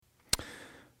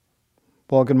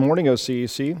Well, good morning,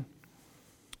 OCEC,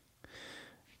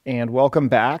 and welcome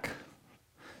back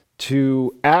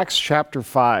to Acts chapter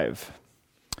 5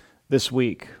 this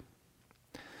week.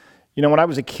 You know, when I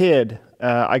was a kid,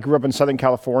 I grew up in Southern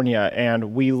California,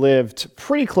 and we lived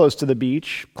pretty close to the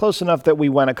beach, close enough that we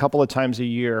went a couple of times a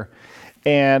year.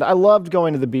 And I loved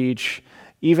going to the beach,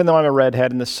 even though I'm a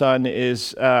redhead and the sun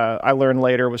is, I learned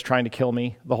later, was trying to kill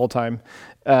me the whole time.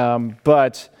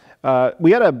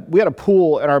 We had a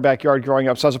pool in our backyard growing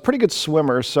up, so I was a pretty good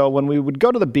swimmer. So when we would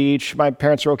go to the beach, my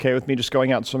parents were okay with me just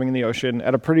going out and swimming in the ocean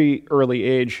at a pretty early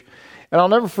age. And I'll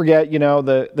never forget,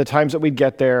 the times that we'd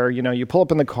get there. You pull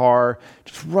up in the car,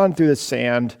 just run through the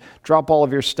sand, drop all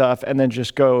of your stuff, and then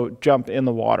just go jump in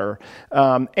the water.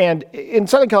 And in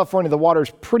Southern California, the water's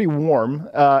pretty warm,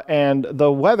 and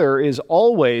the weather is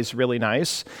always really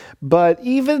nice. But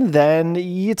even then,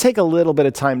 you take a little bit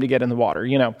of time to get in the water.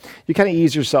 You kind of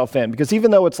ease yourself in, because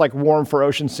even though it's like warm for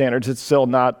ocean standards, it's still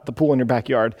not the pool in your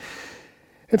backyard.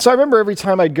 And so I remember every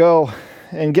time I'd go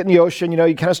and get in the ocean, you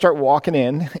kind of start walking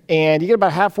in, and you get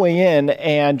about halfway in,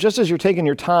 and just as you're taking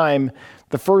your time,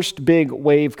 the first big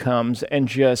wave comes and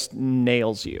just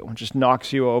nails you, just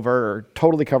knocks you over or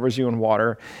totally covers you in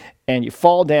water, and you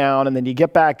fall down, and then you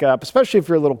get back up. Especially if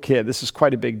you're a little kid, this is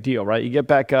quite a big deal, right? You get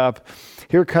back up,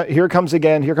 here comes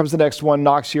again, here comes the next one,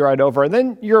 knocks you right over, and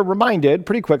then you're reminded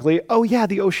pretty quickly, oh yeah,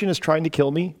 the ocean is trying to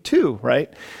kill me too,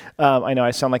 right? I know I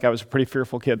sound like I was a pretty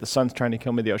fearful kid. The sun's trying to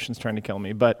kill me, the ocean's trying to kill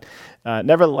me, but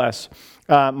nevertheless,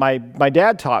 my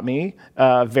dad taught me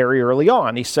very early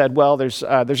on. He said, well, there's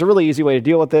a really easy way to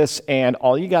deal with this, and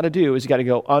all you got to do is you got to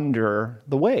go under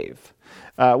the wave.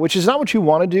 Which is not what you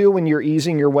want to do when you're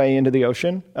easing your way into the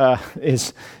ocean,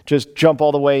 is just jump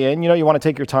all the way in. You want to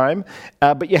take your time,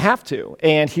 but you have to.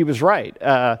 And he was right.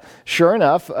 Sure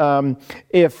enough,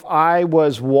 if I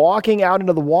was walking out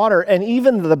into the water and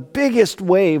even the biggest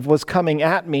wave was coming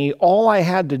at me, all I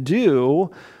had to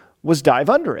do was dive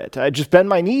under it. I'd just bend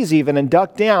my knees even and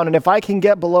duck down. And if I can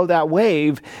get below that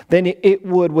wave, then it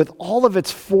would, with all of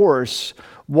its force,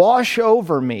 wash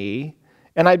over me,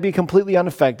 and I'd be completely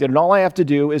unaffected. And all I have to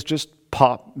do is just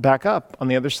pop back up on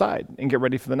the other side and get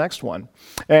ready for the next one.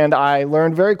 And I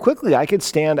learned very quickly I could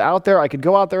stand out there. I could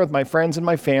go out there with my friends and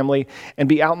my family and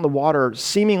be out in the water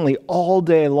seemingly all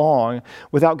day long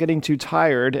without getting too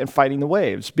tired and fighting the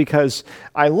waves. Because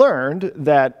I learned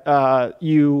that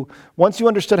once you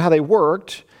understood how they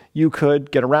worked, you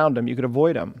could get around them. You could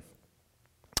avoid them.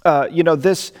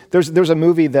 There's a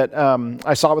movie that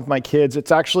I saw with my kids.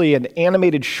 It's actually an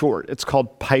animated short. It's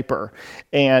called Piper,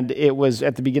 and it was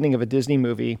at the beginning of a Disney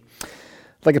movie,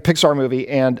 like a Pixar movie.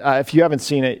 And if you haven't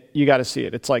seen it, you got to see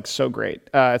it. It's like so great.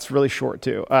 It's really short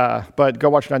too, but go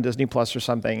watch it on Disney Plus or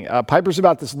something. Piper's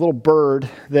about this little bird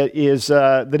that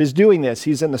is doing this.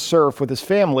 He's in the surf with his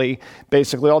family,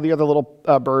 basically all the other little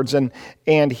birds,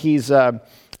 and he's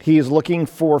looking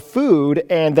for food,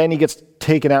 and then he gets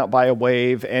taken out by a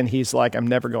wave, and he's like, I'm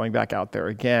never going back out there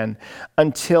again,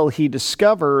 until he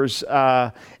discovers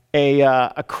a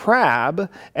crab,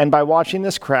 and by watching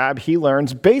this crab, he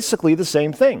learns basically the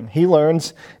same thing. He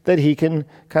learns that he can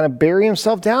kind of bury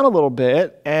himself down a little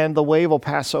bit, and the wave will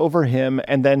pass over him,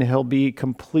 and then he'll be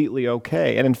completely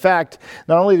okay. And in fact,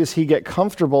 not only does he get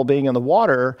comfortable being in the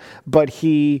water, but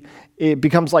it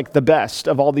becomes like the best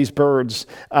of all these birds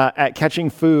at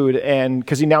catching food, and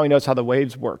because he knows how the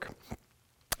waves work.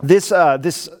 This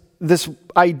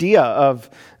idea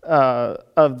of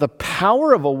the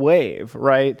power of a wave,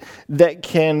 right, that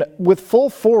can, with full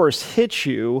force, hit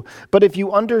you, but if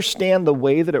you understand the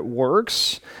way that it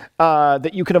works,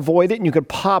 that you can avoid it and you can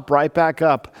pop right back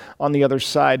up on the other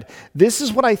side. This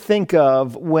is what I think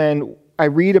of when I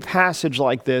read a passage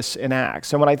like this in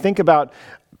Acts, and when I think about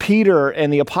Peter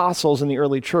and the apostles in the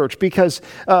early church, because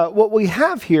what we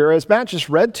have here, as Matt just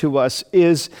read to us,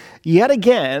 is yet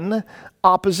again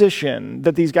opposition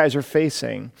that these guys are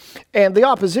facing. And the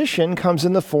opposition comes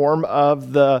in the form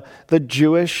of the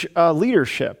Jewish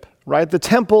leadership, right? The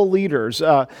temple leaders,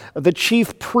 the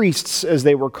chief priests, as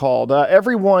they were called.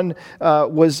 Everyone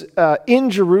was in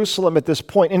Jerusalem at this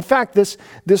point. In fact,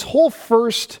 this whole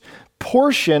first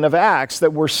portion of Acts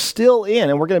that we're still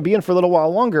in, and we're going to be in for a little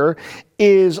while longer,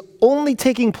 is only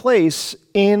taking place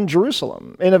in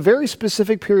Jerusalem in a very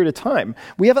specific period of time.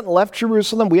 We haven't left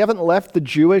Jerusalem. We haven't left the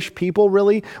Jewish people,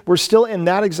 really. We're still in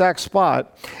that exact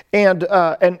spot. And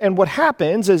what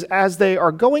happens is, as they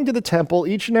are going to the temple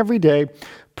each and every day,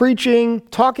 preaching,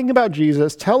 talking about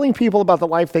Jesus, telling people about the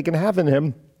life they can have in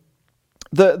him,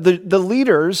 the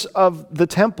leaders of the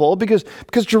temple, because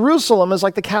Jerusalem is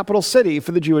like the capital city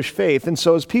for the Jewish faith. And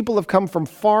so as people have come from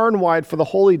far and wide for the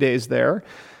holy days there,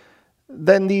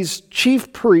 then these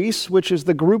chief priests, which is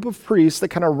the group of priests that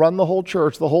kind of run the whole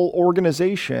church, the whole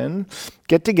organization,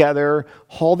 get together,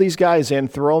 haul these guys in,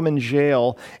 throw them in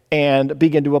jail, and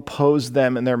begin to oppose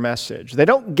them in their message. They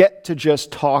don't get to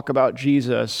just talk about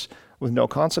Jesus with no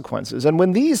consequences. And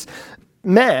when these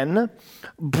men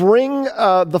bring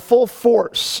the full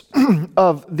force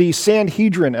of the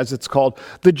Sanhedrin, as it's called,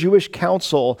 the Jewish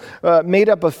council, made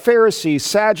up of Pharisees,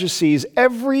 Sadducees,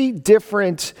 every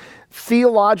different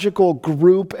theological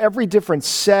group, every different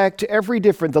sect,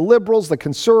 the liberals, the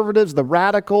conservatives, the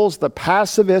radicals, the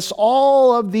pacifists,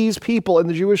 all of these people in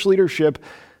the Jewish leadership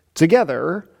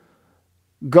together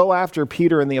go after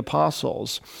Peter and the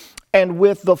apostles. And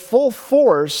with the full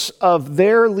force of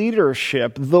their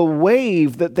leadership, the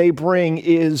wave that they bring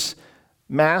is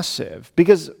massive.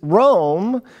 Because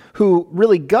Rome, who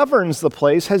really governs the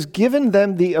place, has given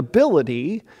them the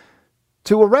ability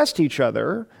to arrest each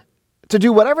other, to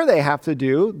do whatever they have to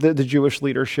do, the Jewish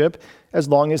leadership, as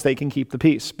long as they can keep the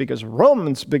peace. Because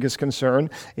Rome's biggest concern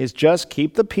is just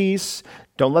keep the peace,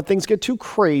 don't let things get too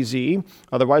crazy,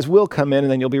 otherwise we'll come in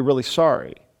and then you'll be really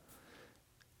sorry.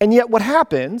 And yet what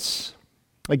happens,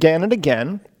 again and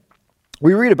again,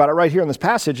 we read about it right here in this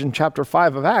passage in chapter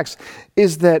 5 of Acts,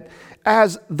 is that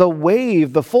as the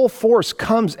wave, the full force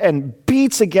comes and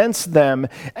beats against them,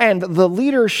 and the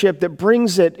leadership that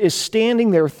brings it is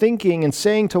standing there thinking and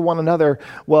saying to one another,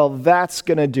 well, that's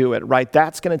going to do it, right?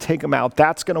 That's going to take them out.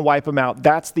 That's going to wipe them out.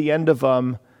 That's the end of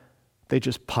them. They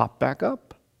just pop back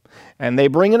up. And they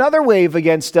bring another wave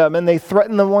against them, and they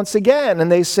threaten them once again.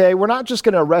 And they say, we're not just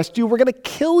going to arrest you, we're going to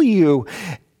kill you.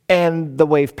 And the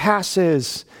wave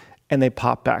passes, and they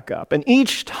pop back up. And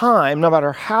each time, no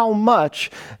matter how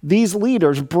much these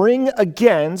leaders bring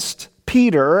against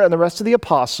Peter and the rest of the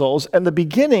apostles and the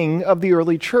beginning of the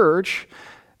early church,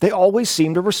 they always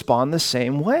seem to respond the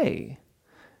same way.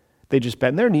 They just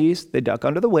bend their knees, they duck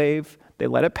under the wave, they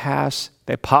let it pass,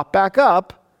 they pop back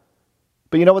up.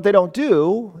 But you know what they don't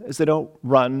do is they don't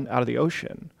run out of the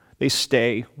ocean. They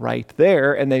stay right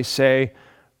there and they say,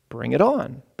 bring it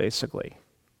on, basically.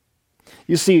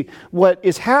 You see, what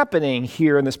is happening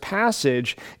here in this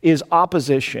passage is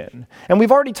opposition. And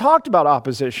we've already talked about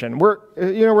opposition. We're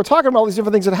talking about all these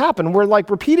different things that happen. We're like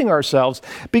repeating ourselves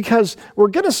because we're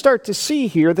going to start to see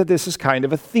here that this is kind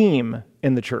of a theme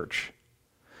in the church.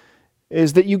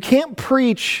 Is that you can't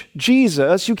preach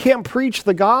Jesus, you can't preach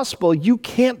the gospel, you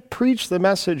can't preach the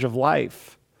message of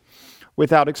life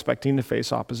without expecting to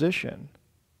face opposition.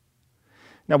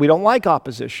 Now, we don't like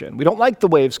opposition. We don't like the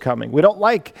waves coming. We don't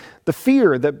like the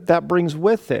fear that brings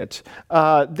with it.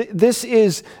 This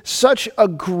is such a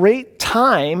great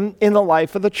time in the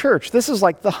life of the church. This is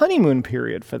like the honeymoon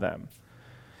period for them.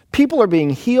 People are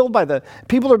being healed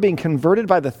people are being converted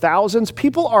by the thousands.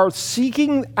 People are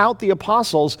seeking out the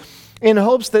apostles in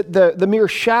hopes that the mere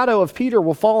shadow of Peter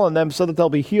will fall on them so that they'll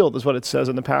be healed, is what it says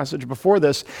in the passage before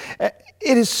this.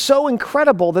 It is so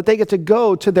incredible that they get to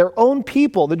go to their own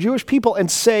people, the Jewish people, and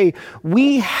say,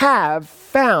 we have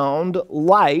found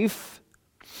life,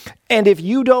 and if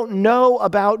you don't know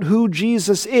about who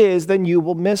Jesus is, then you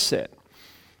will miss it.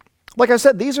 Like I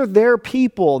said, these are their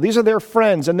people, these are their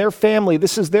friends and their family,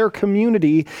 this is their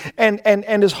community, and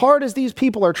as hard as these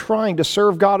people are trying to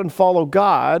serve God and follow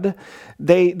God,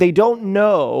 they don't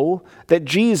know that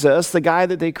Jesus, the guy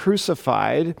that they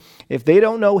crucified, if they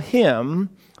don't know him,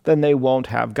 then they won't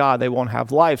have God, they won't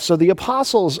have life. So the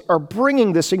apostles are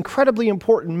bringing this incredibly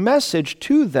important message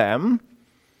to them,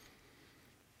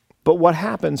 but what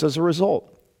happens as a result?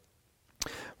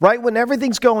 Right when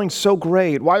everything's going so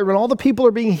great, when all the people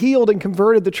are being healed and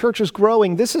converted, the church is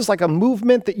growing, this is like a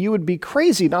movement that you would be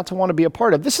crazy not to want to be a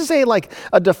part of. This is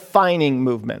a defining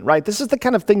movement, right? This is the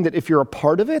kind of thing that if you're a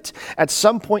part of it, at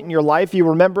some point in your life, you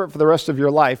remember it for the rest of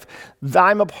your life.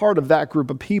 I'm a part of that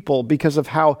group of people because of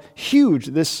how huge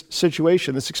this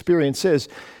situation, this experience is.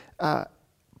 But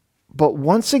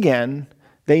once again,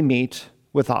 they meet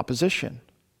with opposition.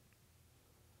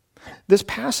 This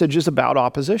passage is about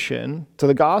opposition to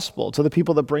the gospel, to the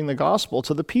people that bring the gospel,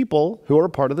 to the people who are a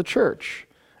part of the church.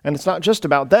 And it's not just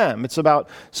about them, it's about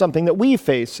something that we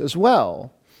face as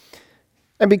well.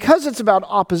 And because it's about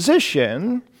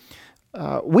opposition,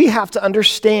 we have to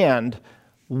understand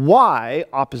why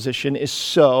opposition is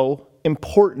so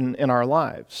important in our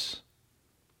lives.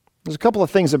 There's a couple of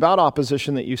things about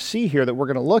opposition that you see here that we're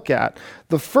going to look at.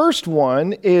 The first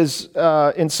one is,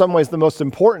 in some ways, the most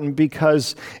important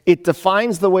because it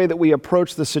defines the way that we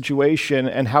approach the situation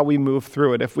and how we move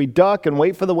through it. If we duck and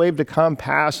wait for the wave to come,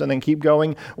 pass, and then keep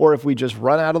going, or if we just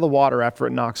run out of the water after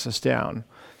it knocks us down.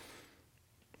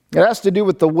 It has to do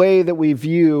with the way that we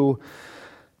view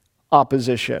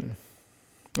opposition.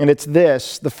 And it's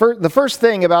this. The first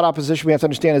thing about opposition we have to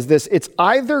understand is this. It's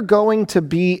either going to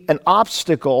be an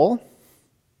obstacle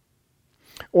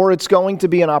or it's going to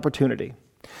be an opportunity.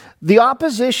 The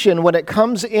opposition, when it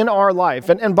comes in our life,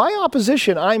 and by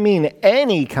opposition, I mean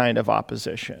any kind of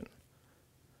opposition,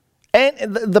 and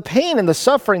the pain and the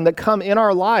suffering that come in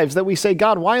our lives that we say,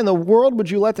 God, why in the world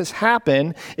would you let this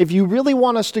happen? If you really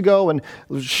want us to go and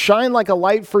shine like a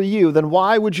light for you, then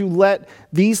why would you let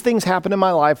these things happen in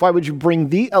my life? Why would you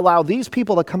allow these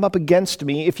people to come up against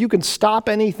me? If you can stop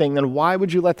anything, then why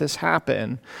would you let this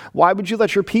happen? Why would you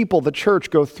let your people, the church,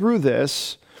 go through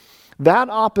this? That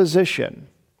opposition.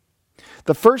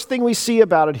 The first thing we see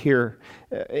about it here,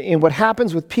 in what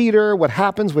happens with Peter, what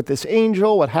happens with this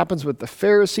angel, what happens with the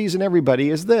Pharisees and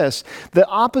everybody, is this. The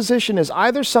opposition is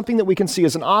either something that we can see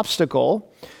as an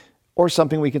obstacle or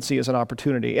something we can see as an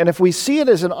opportunity. And if we see it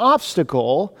as an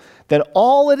obstacle, then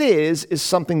all it is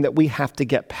something that we have to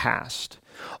get past.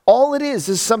 All it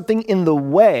is something in the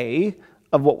way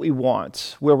of what we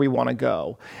want, where we want to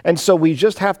go. And so we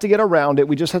just have to get around it.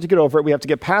 We just have to get over it. We have to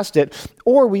get past it.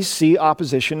 Or we see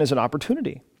opposition as an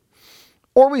opportunity.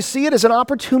 Or we see it as an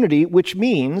opportunity, which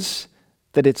means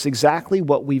that it's exactly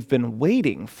what we've been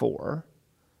waiting for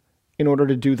in order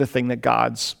to do the thing that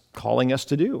God's calling us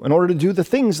to do, in order to do the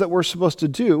things that we're supposed to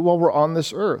do while we're on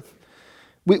this earth.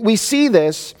 We see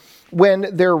this when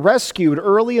they're rescued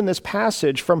early in this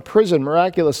passage from prison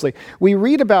miraculously. We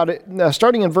read about it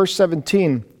starting in verse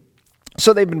 17.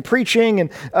 So they've been preaching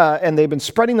and they've been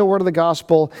spreading the word of the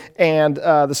gospel, and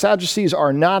the Sadducees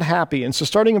are not happy. And so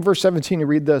starting in verse 17, you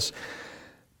read this.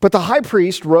 But the high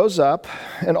priest rose up,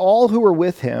 and all who were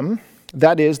with him,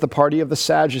 that is, the party of the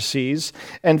Sadducees,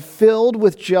 and filled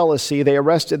with jealousy, they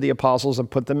arrested the apostles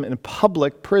and put them in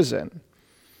public prison.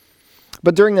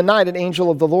 But during the night, an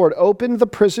angel of the Lord opened the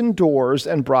prison doors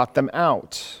and brought them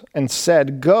out, and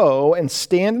said, Go and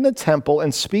stand in the temple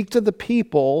and speak to the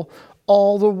people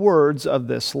all the words of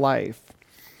this life.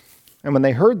 And when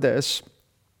they heard this,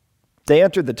 they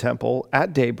entered the temple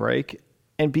at daybreak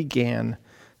and began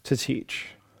to teach.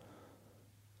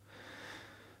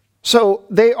 So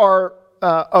they are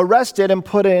arrested and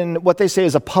put in what they say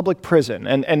is a public prison.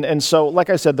 And so, like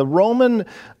I said, the Roman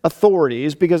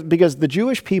authorities, because the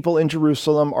Jewish people in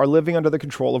Jerusalem are living under the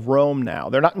control of Rome now.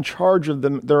 They're not in charge of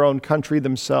their own country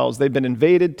themselves. They've been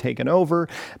invaded, taken over.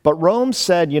 But Rome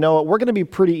said, you know what, we're going to be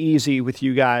pretty easy with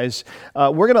you guys.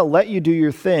 We're going to let you do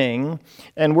your thing.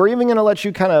 And we're even going to let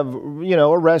you kind of,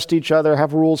 arrest each other,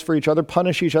 have rules for each other,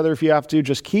 punish each other if you have to.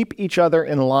 Just keep each other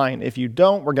in line. If you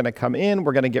don't, we're going to come in,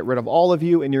 we're going to get rid of all of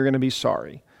you, and you're going to be sorry.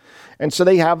 And so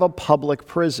they have a public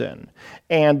prison,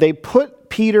 and they put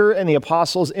Peter and the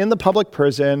apostles in the public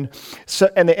prison.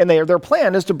 Their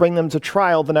plan is to bring them to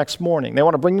trial the next morning. They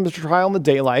want to bring them to trial in the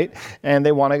daylight, and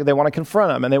they want to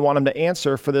confront them, and they want them to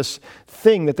answer for this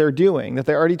thing that they're doing, that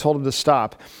they already told them to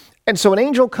stop. And so an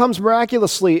angel comes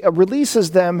miraculously,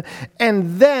 releases them,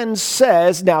 and then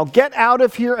says, now get out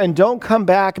of here and don't come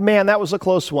back. Man, that was a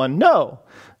close one. No,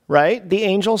 right? The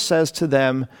angel says to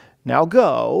them, now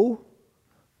go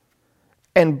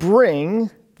and bring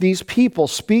these people,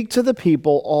 speak to the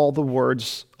people all the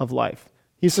words of life.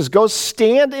 He says, go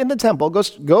stand in the temple,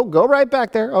 go right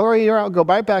back there. All right, you're out, go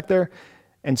right back there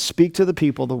and speak to the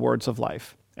people the words of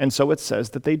life. And so it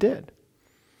says that they did.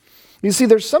 You see,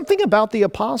 there's something about the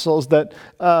apostles that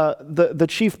the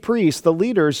chief priests, the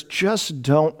leaders, just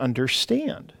don't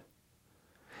understand.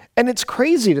 And it's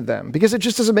crazy to them because it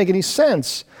just doesn't make any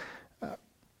sense.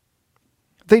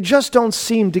 They just don't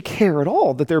seem to care at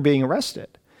all that they're being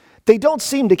arrested. They don't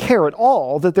seem to care at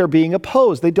all that they're being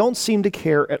opposed. They don't seem to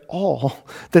care at all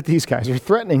that these guys are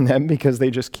threatening them because they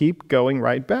just keep going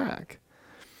right back.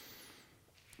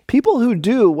 People who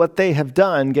do what they have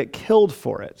done get killed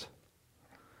for it.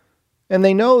 And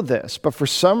they know this, but for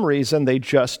some reason they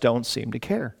just don't seem to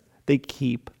care. They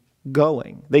keep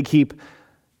going. They keep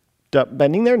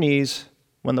bending their knees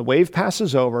when the wave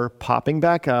passes over, popping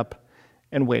back up,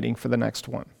 and waiting for the next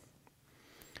one.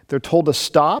 They're told to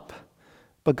stop,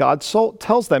 but God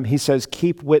tells them, he says,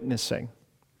 keep witnessing.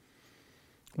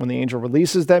 When the angel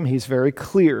releases them, he's very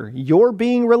clear. You're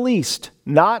being released,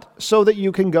 not so that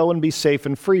you can go and be safe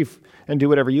and free and do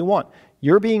whatever you want.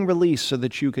 You're being released so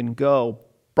that you can go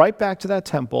right back to that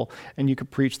temple and you can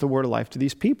preach the word of life to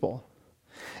these people.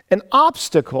 An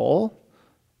obstacle,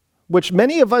 which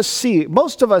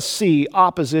most of us see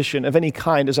opposition of any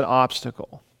kind as an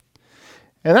obstacle.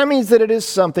 And that means that it is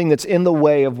something that's in the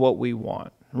way of what we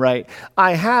want, right?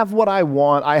 I have what I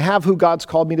want. I have who God's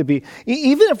called me to be.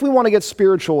 Even if we want to get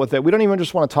spiritual with it, we don't even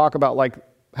just want to talk about like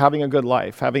having a good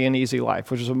life, having an easy life,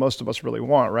 which is what most of us really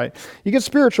want, right? You get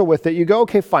spiritual with it. You go,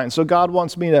 okay, fine. So God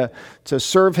wants me to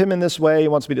serve him in this way. He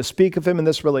wants me to speak of him in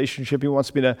this relationship. He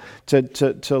wants me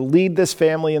to lead this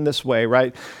family in this way,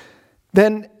 right?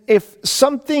 Then if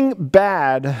something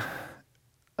bad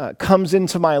comes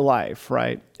into my life,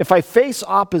 right? If I face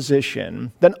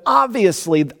opposition, then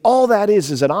obviously all that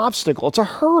is an obstacle. It's a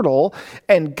hurdle,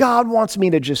 and God wants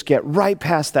me to just get right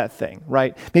past that thing,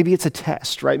 right? Maybe it's a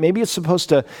test, right? Maybe it's supposed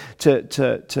to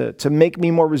make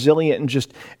me more resilient and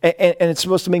it's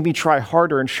supposed to make me try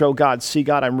harder and show God, see,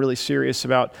 God, I'm really serious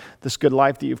about this good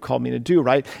life that you've called me to do,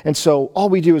 right? And so all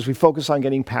we do is we focus on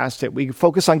getting past it. We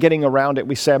focus on getting around it.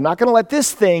 We say, I'm not going to let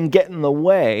this thing get in the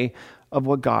way of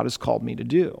what God has called me to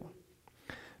do.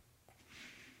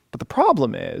 But the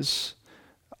problem is,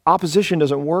 opposition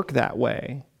doesn't work that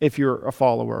way if you're a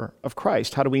follower of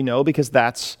Christ. How do we know? Because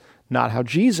that's not how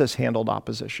Jesus handled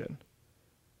opposition.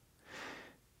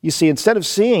 You see, instead of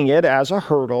seeing it as a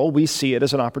hurdle, we see it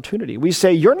as an opportunity. We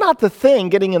say, you're not the thing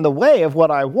getting in the way of what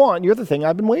I want. You're the thing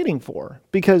I've been waiting for,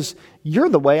 because you're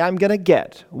the way I'm going to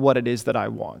get what it is that I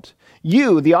want.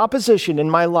 You, the opposition in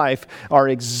my life, are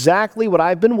exactly what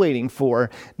I've been waiting for.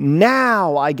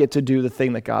 Now I get to do the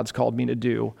thing that God's called me to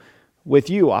do. With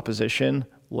you, opposition,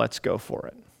 let's go for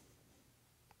it.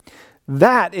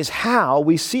 That is how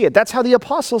we see it. That's how the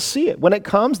apostles see it. When it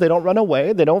comes, they don't run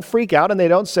away, they don't freak out, and they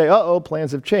don't say, uh-oh,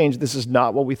 plans have changed. This is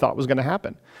not what we thought was going to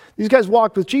happen. These guys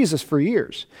walked with Jesus for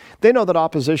years. They know that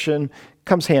opposition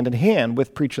comes hand in hand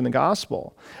with preaching the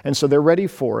gospel. And so they're ready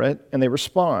for it, and they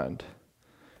respond.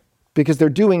 Because they're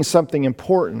doing something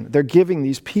important. They're giving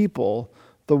these people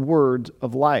the word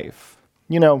of life.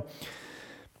 You know,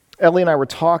 Ellie and I were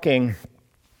talking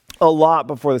a lot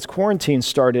before this quarantine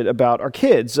started about our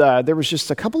kids. There was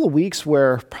just a couple of weeks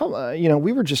where,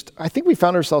 I think we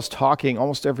found ourselves talking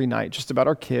almost every night just about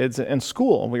our kids and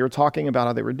school. And we were talking about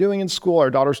how they were doing in school.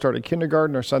 Our daughter started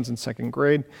kindergarten, our son's in second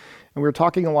grade. And we were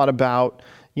talking a lot about,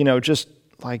 just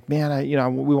like, man,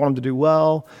 we want them to do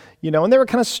well, and they were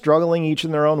kind of struggling each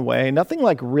in their own way. Nothing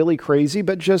like really crazy,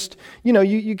 but just,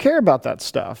 you care about that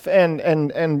stuff. And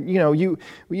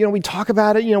we talk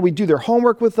about it, we do their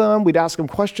homework with them. We'd ask them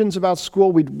questions about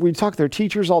school. We'd talk to their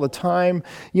teachers all the time,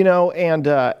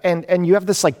 and you have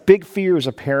this like big fear as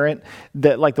a parent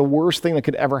that like the worst thing that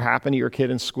could ever happen to your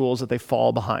kid in school is that they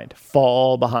fall behind,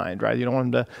 right? You don't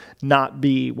want them to not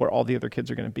be where all the other kids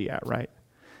are going to be at, right?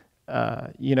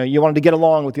 You wanted to get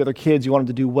along with the other kids. You wanted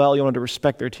to do well. You wanted to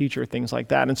respect their teacher, things like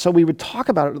that. And so we would talk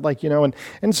about it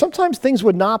and sometimes things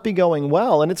would not be going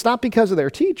well. And it's not because of their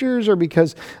teachers or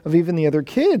because of even the other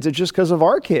kids. It's just because of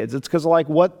our kids. It's because of like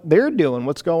what they're doing,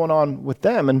 what's going on with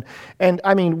them. And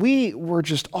I mean, we were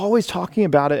just always talking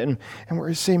about it and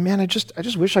we're saying, man, I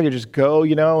just wish I could just go,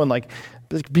 and like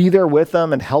be there with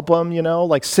them and help them,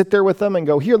 like sit there with them and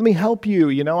go, here, let me help you.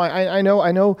 I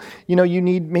know, you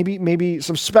need maybe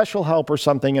some special help or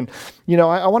something. And,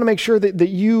 I want to make sure that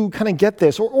you kind of get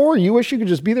this, or you wish you could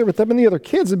just be there with them and the other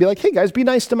kids and be like, hey guys, be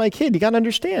nice to my kid. You got to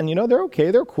understand, they're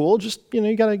okay. They're cool. Just,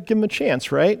 you got to give them a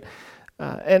chance. Right.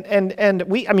 And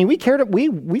we cared,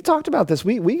 we talked about this.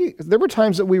 There were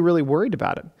times that we really worried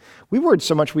about it. We worried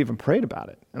so much we even prayed about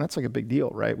it. And that's like a big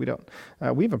deal, right?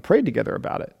 We even prayed together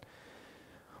about it.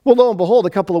 Well, lo and behold,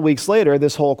 a couple of weeks later,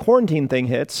 this whole quarantine thing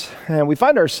hits, and we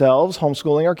find ourselves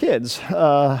homeschooling our kids,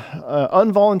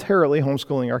 involuntarily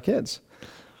homeschooling our kids.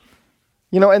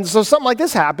 And so something like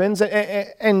this happens,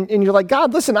 and you're like,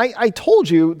 God, listen, I told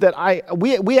you that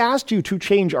we asked you to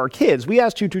change our kids. We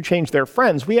asked you to change their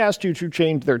friends. We asked you to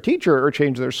change their teacher or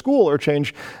change their school or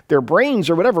change their brains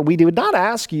or whatever. We did not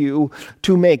ask you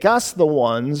to make us the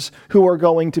ones who are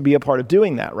going to be a part of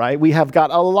doing that, right? We have got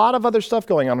a lot of other stuff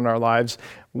going on in our lives.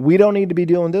 We don't need to be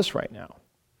doing this right now.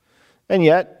 And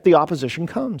yet the opposition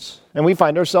comes, and we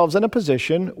find ourselves in a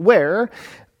position where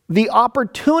the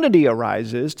opportunity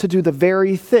arises to do the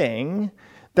very thing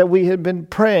that we had been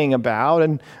praying about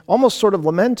and almost sort of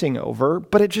lamenting over,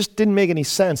 but it just didn't make any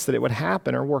sense that it would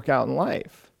happen or work out in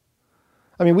life.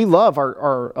 I mean, we love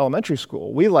our elementary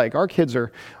school. Our kids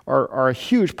are a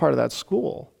huge part of that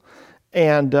school.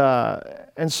 And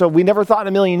so we never thought in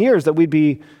a million years that we'd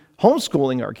be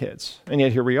homeschooling our kids, and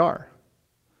yet here we are.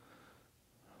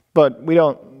 But we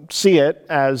don't see it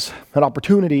as an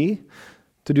opportunity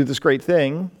to do this great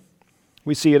thing.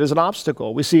 We see it as an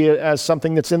obstacle. We see it as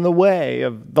something that's in the way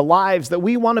of the lives that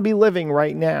we want to be living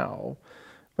right now.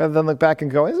 Rather than look back and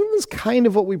go, isn't this kind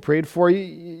of what we prayed for?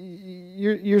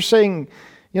 You're saying,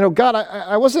 God,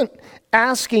 I wasn't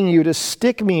asking you to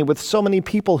stick me with so many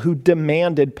people who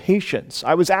demanded patience.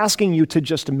 I was asking you to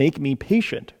just make me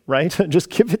patient, right? Just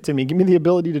give it to me. Give me the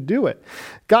ability to do it.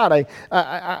 God,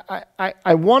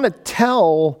 I want to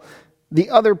tell the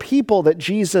other people that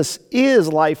Jesus is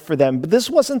life for them, but this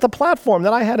wasn't the platform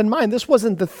that I had in mind. This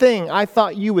wasn't the thing I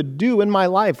thought you would do in my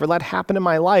life or let happen in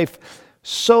my life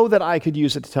so that I could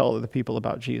use it to tell other people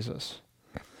about Jesus.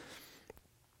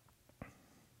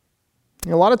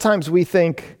 A lot of times we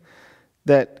think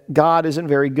that God isn't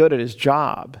very good at his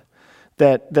job,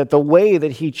 that the way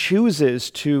that he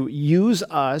chooses to use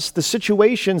us, the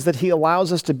situations that he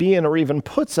allows us to be in or even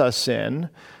puts us in,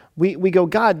 we go,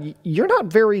 God, you're not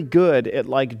very good at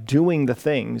like doing the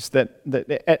things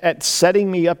at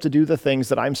setting me up to do the things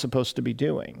that I'm supposed to be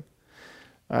doing.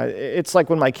 It's like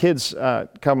when my kids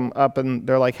come up and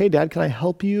they're like, hey, Dad, can I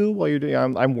help you while you're doing,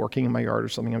 I'm working in my yard or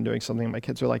something, I'm doing something, and my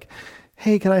kids are like,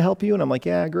 hey, can I help you? And I'm like,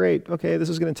 yeah, great. Okay, this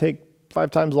is going to take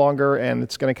 5 times longer, and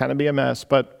it's going to kind of be a mess,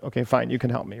 but okay, fine, you can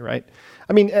help me, right?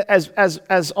 I mean,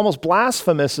 as almost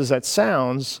blasphemous as that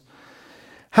sounds,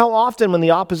 how often when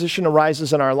the opposition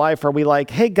arises in our life are we like,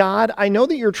 hey, God, I know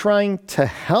that you're trying to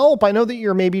help. I know that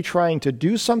you're maybe trying to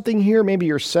do something here. Maybe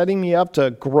you're setting me up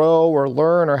to grow or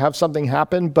learn or have something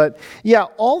happen. But yeah,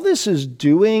 all this is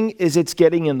doing is it's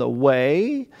getting in the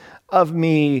way of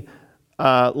me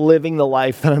living the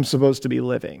life that I'm supposed to be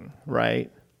living, right?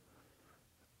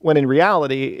 When in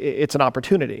reality, it's an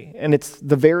opportunity, and it's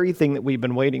the very thing that we've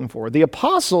been waiting for. The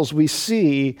apostles, we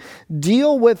see,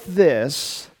 deal with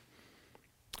this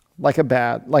like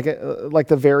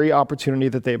the very opportunity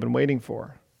that they've been waiting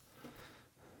for.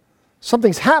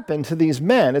 Something's happened to these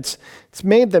men. It's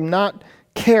made them not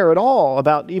care at all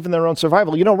about even their own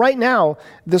survival. You know, right now,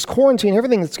 this quarantine,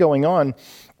 everything that's going on,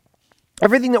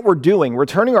 everything that we're doing, we're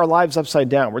turning our lives upside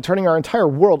down. We're turning our entire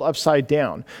world upside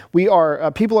down.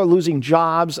 People are losing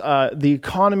jobs. The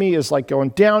economy is like going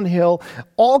downhill.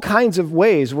 All kinds of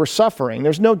ways we're suffering.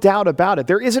 There's no doubt about it.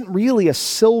 There isn't really a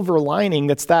silver lining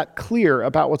that's that clear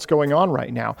about what's going on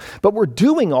right now. But we're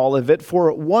doing all of it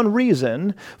for one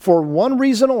reason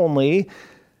only,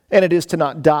 and it is to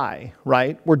not die,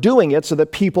 right? We're doing it so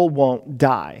that people won't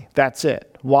die. That's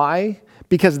it. Why?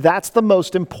 Because that's the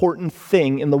most important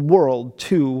thing in the world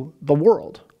to the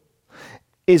world,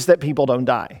 is that people don't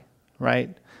die,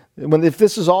 right? If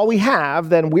this is all we have,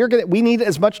 then we need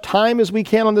as much time as we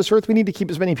can on this earth. We need to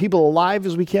keep as many people alive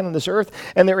as we can on this earth.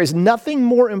 And there is nothing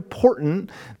more important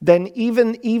than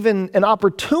even an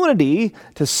opportunity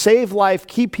to save life,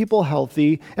 keep people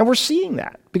healthy. And we're seeing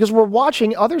that because we're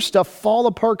watching other stuff fall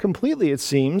apart completely, it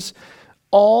seems,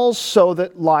 all so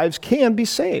that lives can be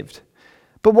saved.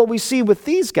 But what we see with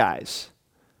these guys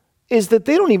is that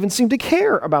they don't even seem to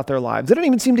care about their lives. They don't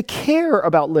even seem to care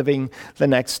about living the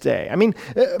next day. I mean,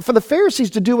 for the Pharisees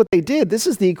to do what they did, this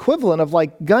is the equivalent of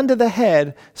like gun to the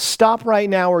head, stop right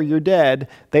now or you're dead.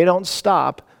 They don't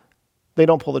stop. They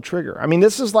don't pull the trigger. I mean,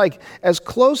 this is like as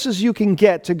close as you can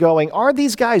get to going, are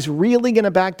these guys really going to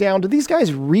back down? Do these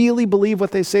guys really believe what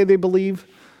they say they believe?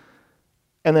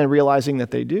 And then realizing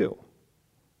that they do.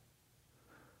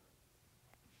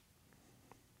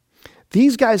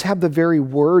 These guys have the very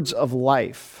words of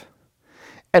life.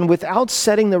 And without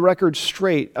setting the record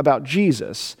straight about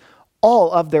Jesus,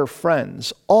 all of their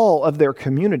friends, all of their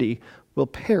community will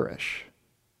perish.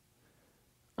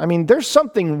 I mean, there's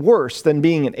something worse than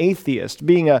being an atheist,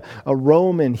 being a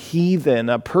Roman heathen,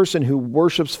 a person who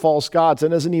worships false gods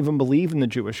and doesn't even believe in the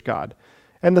Jewish God.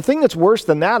 And the thing that's worse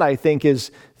than that, I think,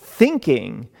 is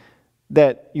thinking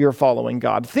that you're following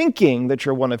God, thinking that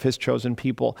you're one of his chosen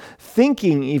people,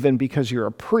 thinking even because you're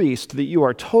a priest that you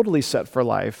are totally set for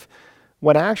life,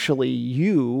 when actually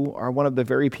you are one of the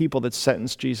very people that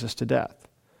sentenced Jesus to death.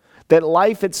 That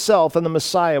life itself and the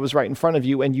Messiah was right in front of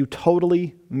you and you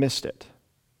totally missed it.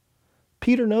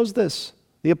 Peter knows this.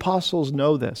 The apostles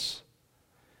know this.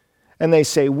 And they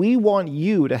say, we want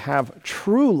you to have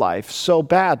true life so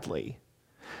badly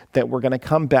that we're going to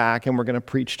come back and we're going to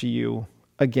preach to you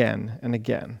again and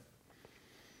again.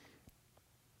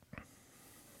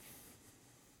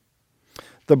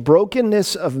 The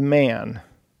brokenness of man,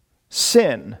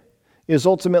 sin, is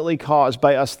ultimately caused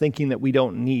by us thinking that we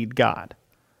don't need God.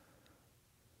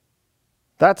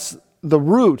 That's the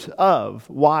root of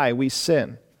why we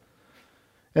sin.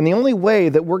 And the only way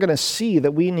that we're going to see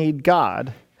that we need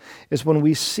God is when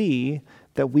we see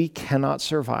that we cannot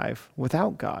survive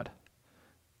without God.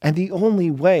 And the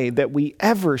only way that we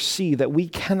ever see that we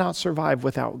cannot survive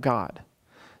without God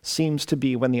seems to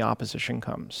be when the opposition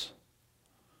comes.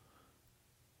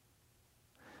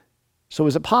 So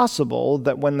is it possible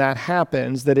that when that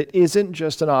happens, that it isn't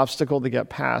just an obstacle to get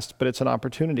past, but it's an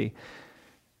opportunity?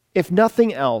 If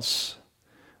nothing else,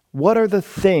 What are the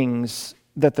things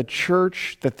that the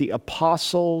church, that the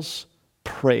apostles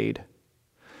prayed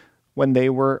when they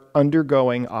were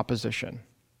undergoing opposition?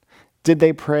 Did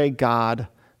they pray, God,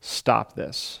 stop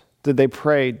this? Did they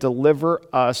pray, deliver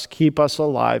us, keep us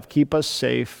alive, keep us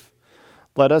safe,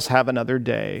 let us have another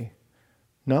day?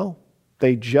 No,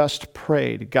 they just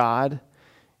prayed, God,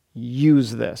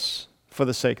 use this for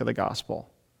the sake of the gospel.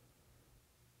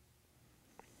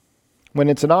 When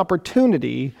it's an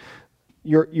opportunity,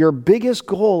 your biggest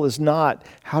goal is not,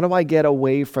 how do I get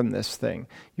away from this thing?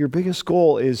 Your biggest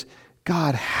goal is,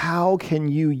 God, how can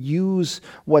you use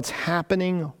what's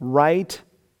happening right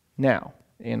now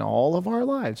in all of our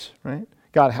lives, right?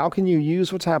 God, how can you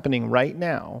use what's happening right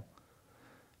now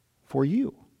for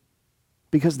you?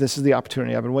 Because this is the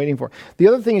opportunity I've been waiting for. The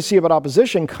other thing you see about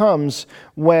opposition comes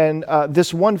when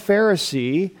this one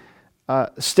Pharisee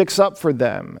sticks up for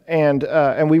them.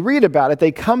 And we read about it.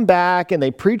 They come back and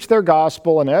they preach their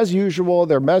gospel, and as usual,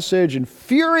 their message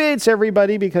infuriates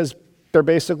everybody because they're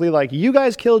basically like, you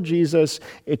guys killed Jesus,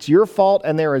 it's your fault,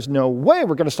 and there is no way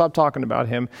we're going to stop talking about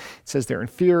him. It says they're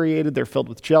infuriated, they're filled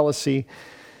with jealousy.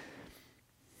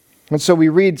 And so we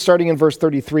read, starting in verse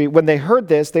 33, when they heard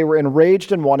this, they were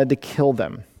enraged and wanted to kill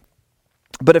them.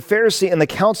 But a Pharisee in the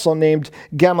council named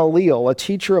Gamaliel, a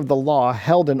teacher of the law,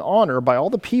 held in honor by all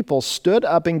the people, stood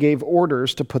up and gave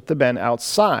orders to put the men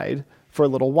outside for a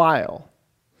little while.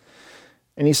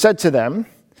 And he said to them,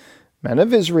 men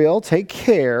of Israel, take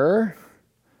care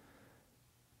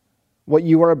what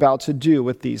you are about to do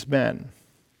with these men.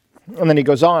 And then he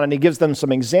goes on and he gives them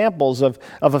some examples of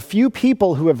a few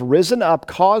people who have risen up,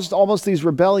 caused almost these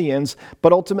rebellions,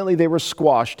 but ultimately they were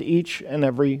squashed each and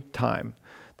every time.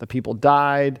 The people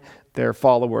died, their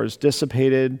followers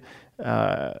dissipated,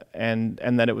 and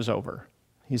then it was over.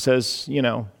 He says,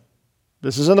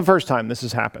 this isn't the first time this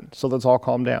has happened, so let's all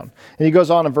calm down. And he goes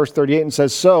on in verse 38 and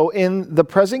says, so in the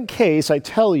present case, I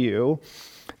tell you,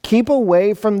 keep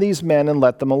away from these men and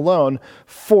let them alone.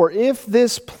 For if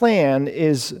this plan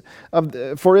or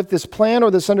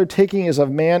this undertaking is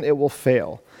of man, it will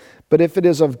fail. But if it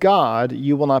is of God,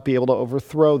 you will not be able to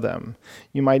overthrow them.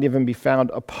 You might even be found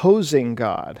opposing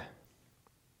God.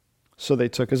 So they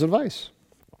took his advice.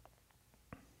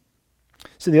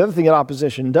 So the other thing that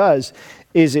opposition does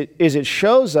is it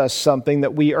shows us something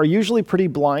that we are usually pretty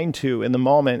blind to in the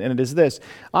moment, and it is this.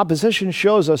 Opposition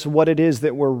shows us what it is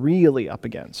that we're really up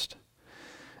against.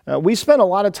 We spend a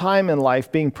lot of time in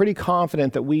life being pretty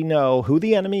confident that we know who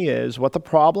the enemy is, what the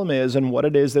problem is, and what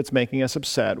it is that's making us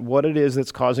upset, what it is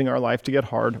that's causing our life to get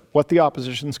hard, what the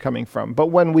opposition's coming from. But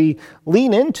when we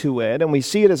lean into it and we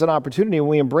see it as an opportunity and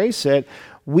we embrace it,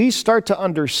 we start to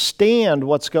understand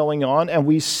what's going on and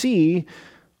we see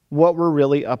what we're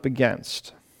really up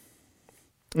against.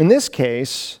 In this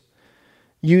case,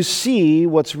 you see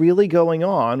what's really going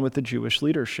on with the Jewish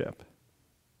leadership.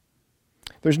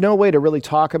 There's no way to really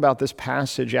talk about this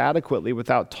passage adequately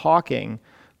without talking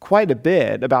quite a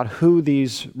bit about who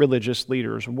these religious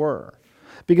leaders were.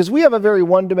 Because we have a very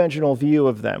one-dimensional view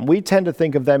of them. We tend to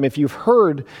think of them, if you've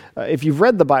read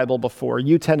the Bible before,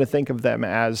 you tend to think of them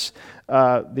as,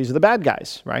 these are the bad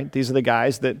guys, right? These are the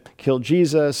guys that killed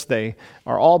Jesus. They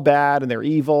are all bad, and they're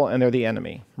evil, and they're the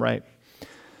enemy, right?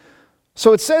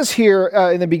 So it says here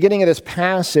in the beginning of this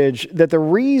passage that the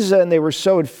reason they were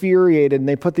so infuriated and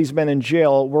they put these men in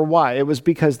jail were why? It was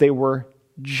because they were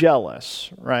jealous,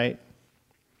 right?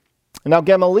 Now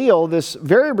Gamaliel, this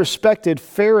very respected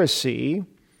Pharisee,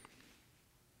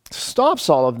 stops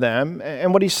all of them,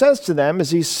 and what he says to them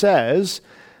is he says,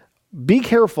 be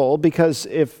careful, because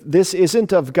if this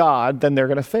isn't of God, then they're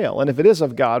going to fail. And if it is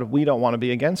of God, we don't want to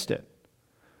be against it.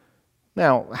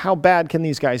 Now, how bad can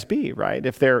these guys be, right?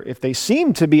 If they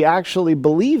seem to be actually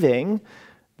believing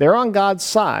they're on God's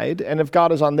side, and if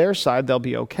God is on their side, they'll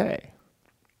be okay.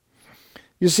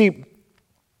 You see,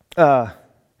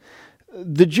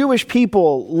 the Jewish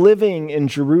people living in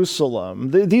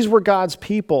Jerusalem, these were God's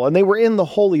people, and they were in the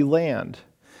Holy Land.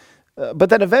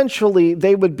 But then eventually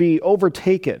they would be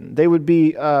overtaken. They would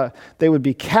be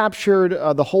captured.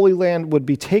 The Holy Land would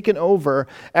be taken over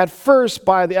at first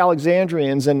by the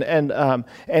Alexandrians and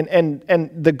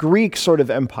the Greek sort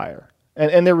of empire.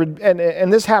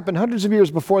 And this happened hundreds of years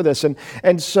before this.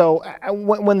 And so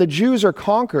when the Jews are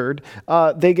conquered,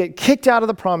 they get kicked out of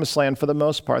the Promised Land for the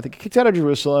most part. They get kicked out of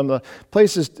Jerusalem. The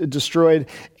place is destroyed,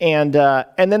 and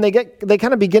then they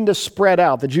kind of begin to spread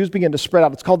out. The Jews begin to spread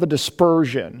out. It's called the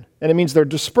dispersion, and it means they're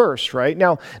dispersed, right?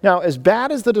 Now, as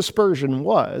bad as the dispersion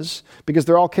was, because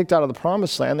they're all kicked out of the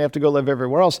Promised Land, they have to go live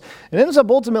everywhere else. It ends up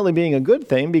ultimately being a good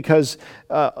thing because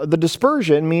the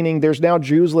dispersion, meaning there's now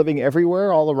Jews living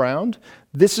everywhere all around,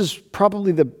 this is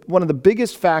probably one of the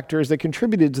biggest factors that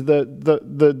contributed to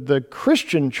the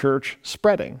Christian church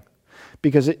spreading,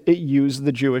 because it used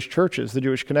the Jewish churches, the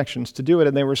Jewish connections to do it,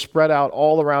 and they were spread out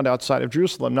all around outside of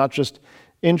Jerusalem, not just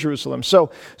in Jerusalem. So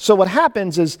what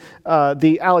happens is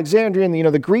the Alexandrian,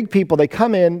 the Greek people, they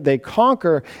come in, they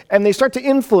conquer, and they start to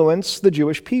influence the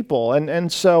Jewish people. And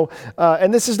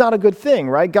this is not a good thing,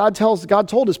 right? God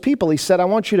told his people, he said, I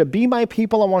want you to be my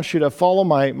people. I want you to follow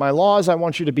my laws. I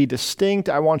want you to be distinct.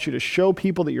 I want you to show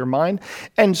people that you're mine.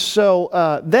 And so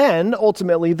then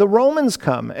ultimately the Romans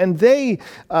come and they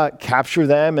capture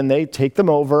them and they take them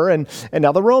over. And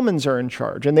now the Romans are in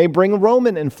charge and they bring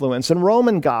Roman influence and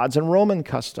Roman gods and Roman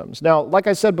customs. Now, like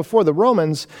I said before, the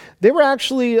Romans, they were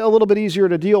actually a little bit easier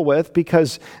to deal with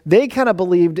because they kind of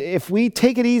believed if we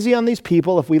take it easy on these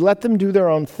people, if we let them do their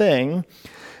own thing,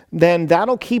 then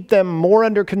that'll keep them more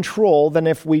under control than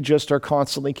if we just are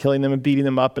constantly killing them and beating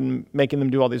them up and making them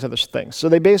do all these other things. So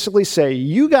they basically say,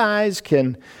 you guys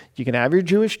you can have your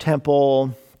Jewish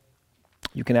temple,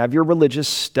 you can have your religious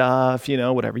stuff,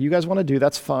 whatever you guys want to do,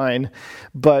 that's fine.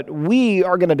 But we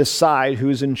are going to decide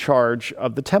who's in charge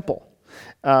of the temple.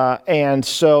 And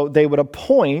so they would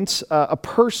appoint a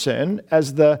person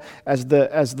as the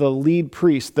lead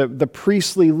priest, the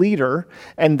priestly leader,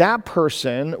 and that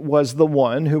person was the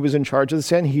one who was in charge of the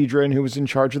Sanhedrin, who was in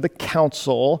charge of the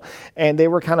council, and they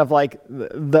were kind of like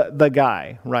the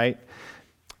guy, right?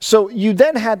 So you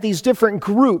then had these different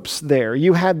groups there.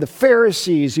 You had the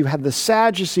Pharisees, you had the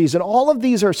Sadducees, and all of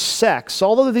these are sects.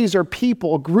 All of these are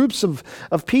people, groups of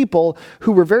people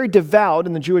who were very devout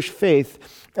in the Jewish faith,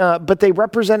 but they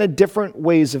represented different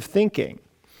ways of thinking.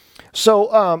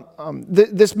 So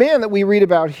this man that we read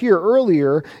about here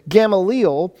earlier,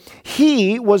 Gamaliel,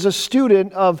 he was a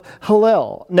student of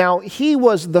Hillel. Now, he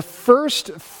was the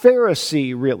first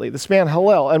Pharisee, really, this man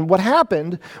Hillel. And what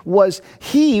happened was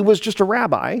he was just a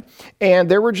rabbi, and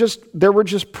there were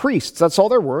just priests. That's all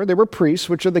there were. They were priests,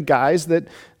 which are the guys that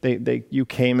you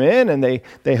came in and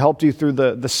they helped you through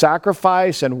the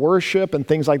sacrifice and worship and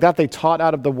things like that. They taught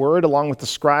out of the word along with the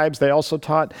scribes. They also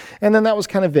taught, and then that was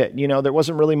kind of it. There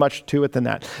wasn't really much to it than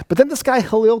that. But then this guy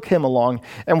Hillel came along,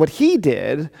 and what he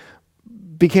did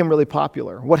became really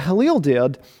popular. What Hillel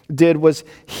did was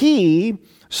he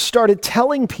started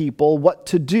telling people what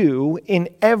to do in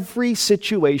every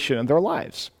situation in their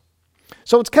lives.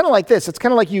 So it's kind of like this. It's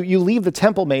kind of like you leave the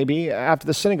temple maybe after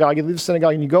the synagogue. You leave the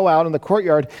synagogue and you go out in the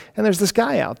courtyard and there's this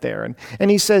guy out there.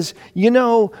 And he says,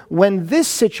 when this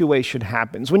situation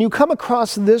happens, when you come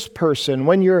across this person,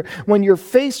 when you're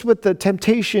faced with the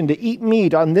temptation to eat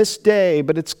meat on this day,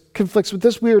 but it conflicts with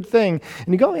this weird thing,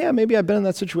 and you go, yeah, maybe I've been in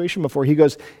that situation before. He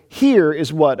goes, here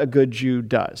is what a good Jew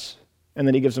does. And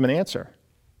then he gives them an answer.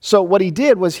 So what he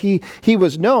did was he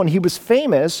was known, he was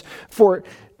famous for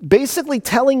basically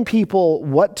telling people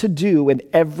what to do in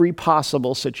every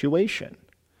possible situation.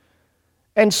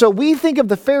 And so we think of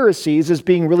the Pharisees as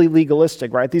being really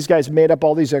legalistic, right? These guys made up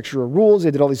all these extra rules,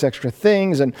 they did all these extra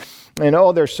things, and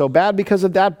they're so bad because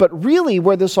of that. But really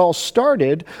where this all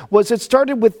started was it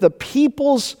started with the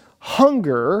people's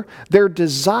hunger, their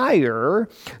desire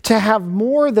to have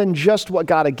more than just what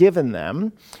God had given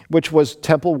them, which was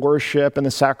temple worship and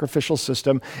the sacrificial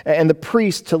system, and the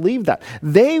priest to leave that.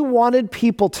 They wanted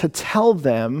people to tell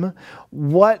them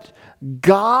what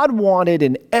God wanted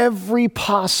in every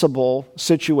possible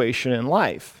situation in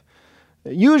life,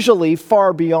 usually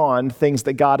far beyond things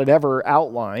that God had ever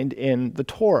outlined in the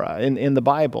Torah, in the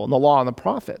Bible, in the law and the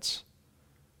prophets.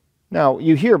 Now,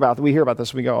 we hear about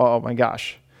this, we go, oh my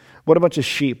gosh, what a bunch of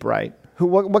sheep, right?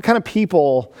 What kind of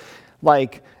people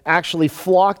actually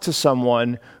flock to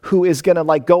someone who is going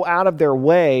to go out of their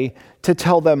way to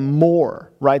tell them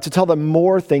more, right? To tell them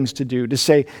more things to do, to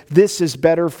say, this is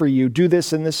better for you, do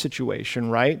this in this situation,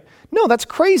 right? No, that's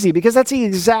crazy, because that's the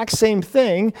exact same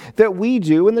thing that we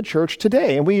do in the church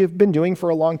today, and we have been doing for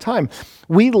a long time.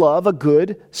 We love a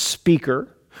good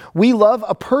speaker. We love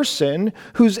a person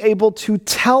who's able to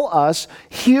tell us,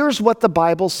 here's what the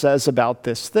Bible says about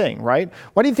this thing, right?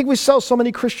 Why do you think we sell so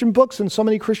many Christian books in so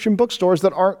many Christian bookstores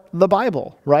that aren't the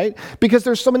Bible, right? Because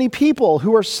there's so many people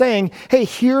who are saying, hey,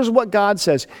 here's what God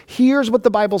says. Here's what the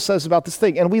Bible says about this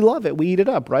thing. And we love it. We eat it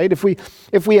up, right? If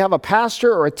we have a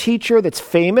pastor or a teacher that's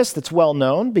famous, that's well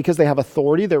known because they have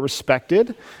authority, they're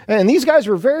respected. And these guys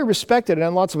were very respected and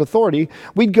had lots of authority.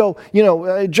 We'd go,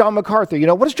 John MacArthur,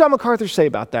 what does John MacArthur say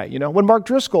about that? When Mark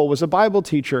Driscoll was a Bible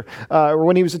teacher, or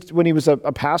when he was a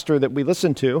pastor that we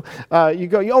listened to, you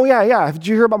go, oh yeah. Did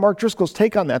you hear about Mark Driscoll's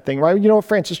take on that thing, right? You know what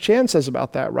Francis Chan says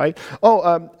about that, right?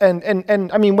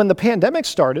 And I mean, when the pandemic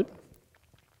started,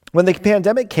 when the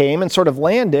pandemic came and sort of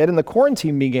landed and the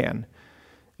quarantine began,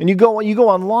 And you go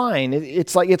online,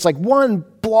 it's like one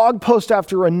blog post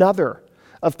after another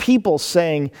of people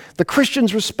saying, the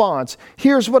Christian's response,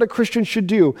 here's what a Christian should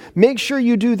do. Make sure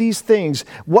you do these things.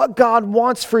 What God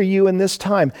wants for you in this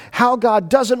time. How God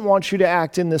doesn't want you to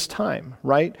act in this time,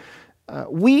 right?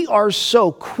 We are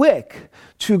so quick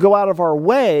to go out of our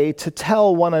way to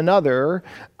tell one another,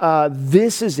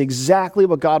 this is exactly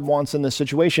what God wants in this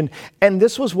situation. And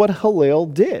this was what Hillel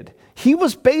did. He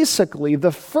was basically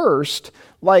the first,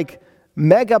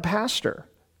 mega pastor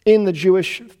in the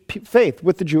Jewish faith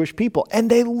with the Jewish people. And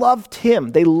they loved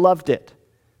him. They loved it.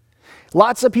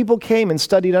 Lots of people came and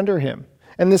studied under him.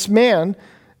 And this man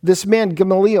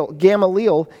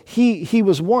Gamaliel, he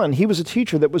was one. He was a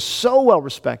teacher that was so well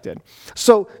respected.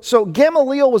 So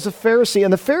Gamaliel was a Pharisee,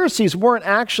 and the Pharisees weren't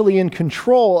actually in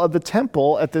control of the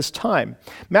temple at this time.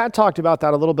 Matt talked about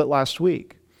that a little bit last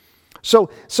week. So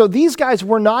these guys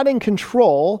were not in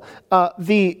control.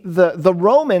 The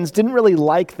Romans didn't really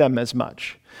like them as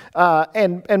much.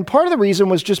 And part of the reason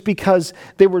was just because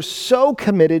they were so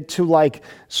committed to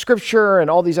scripture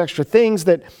and all these extra things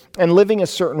and living a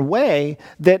certain way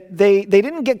that they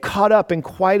didn't get caught up in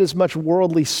quite as much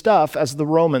worldly stuff as the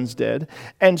Romans did.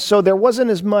 And so there wasn't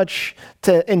as much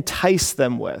to entice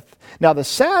them with. Now the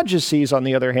Sadducees, on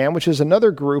the other hand, which is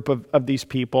another group of these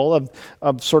people,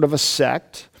 of sort of a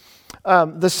sect,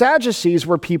 the Sadducees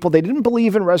were people, they didn't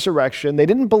believe in resurrection, they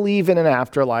didn't believe in an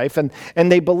afterlife, and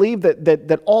they believed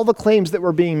that all the claims that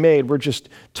were being made were just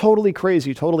totally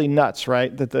crazy, totally nuts,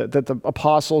 right? That the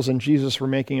apostles and Jesus were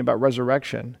making about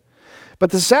resurrection.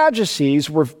 But the Sadducees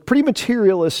were pretty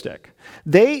materialistic.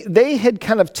 They had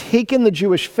kind of taken the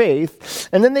Jewish faith,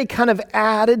 and then they kind of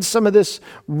added some of this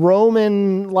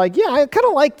Roman, I kind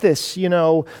of like this,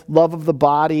 love of the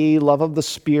body, love of the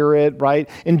spirit, right?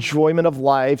 Enjoyment of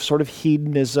life, sort of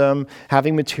hedonism,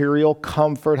 having material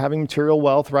comfort, having material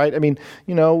wealth, right? I mean,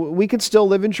 we could still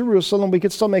live in Jerusalem. We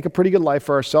could still make a pretty good life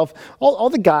for ourselves. All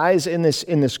the guys in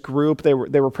this group, they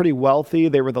were pretty wealthy.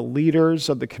 They were the leaders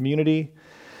of the community.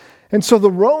 And so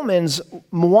the Romans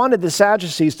wanted the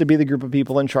Sadducees to be the group of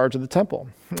people in charge of the temple.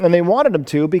 And they wanted them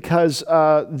to because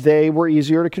they were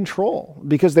easier to control,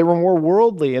 because they were more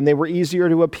worldly, and they were easier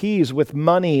to appease with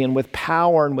money and with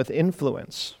power and with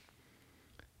influence.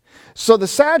 So the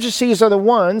Sadducees are the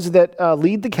ones that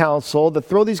lead the council, that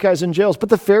throw these guys in jails, but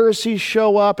the Pharisees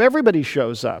show up, everybody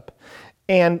shows up.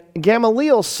 And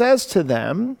Gamaliel says to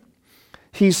them,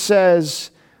 he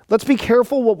says, let's be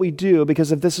careful what we do,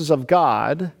 because if this is of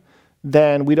God,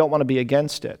 then we don't want to be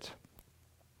against it.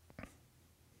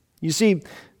 You see,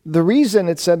 the reason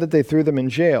it said that they threw them in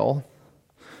jail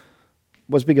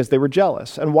was because they were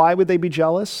jealous. And why would they be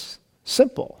jealous?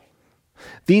 Simple.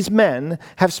 These men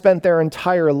have spent their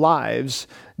entire lives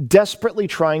desperately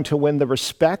trying to win the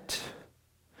respect,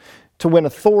 to win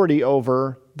authority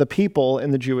over the people in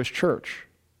the Jewish church.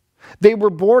 They were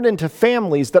born into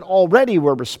families that already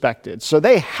were respected, so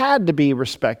they had to be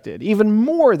respected, even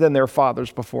more than their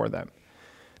fathers before them.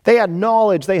 They had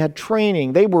knowledge, they had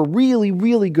training, they were really,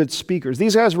 really good speakers.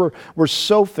 These guys were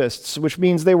sophists, which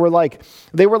means they were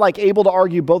able to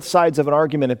argue both sides of an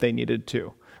argument if they needed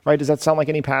to. Right? Does that sound like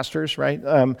any pastors, right?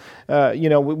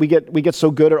 We get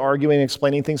so good at arguing and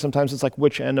explaining things, sometimes it's like,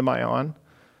 which end am I on?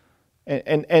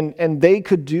 And they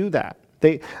could do that.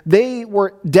 They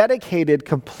were dedicated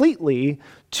completely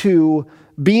to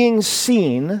being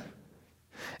seen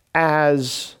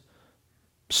as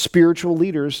spiritual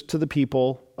leaders to the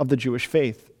people of the Jewish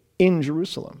faith in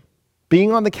Jerusalem.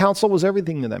 Being on the council was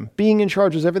everything to them. Being in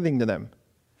charge was everything to them.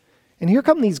 And here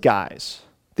come these guys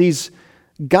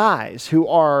who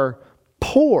are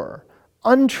poor,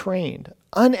 untrained,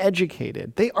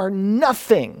 uneducated. They are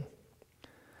nothing.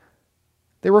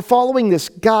 They were following this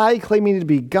guy claiming to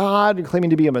be God, claiming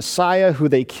to be a Messiah who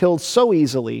they killed so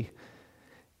easily.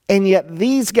 And yet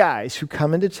these guys who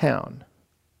come into town,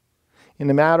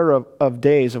 in a matter of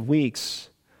days, of weeks,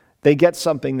 they get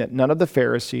something that none of the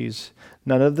Pharisees,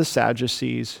 none of the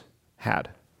Sadducees had.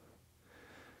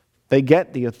 They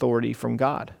get the authority from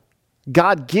God.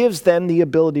 God gives them the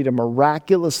ability to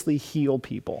miraculously heal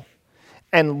people.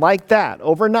 And like that,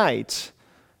 overnight,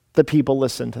 the people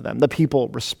listen to them. The people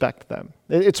respect them.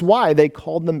 It's why they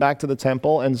called them back to the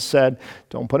temple and said,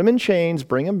 don't put them in chains,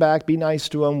 bring them back, be nice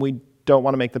to them. We don't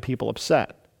want to make the people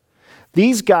upset.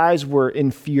 These guys were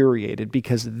infuriated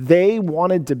because they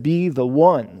wanted to be the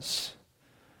ones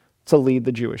to lead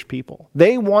the Jewish people.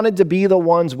 They wanted to be the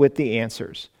ones with the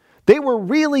answers. They were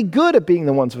really good at being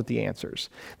the ones with the answers.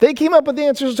 They came up with the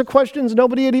answers to questions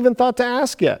nobody had even thought to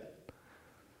ask yet.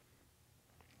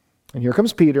 And here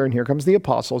comes Peter, and here comes the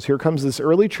apostles. Here comes this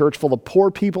early church full of poor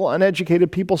people,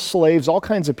 uneducated people, slaves, all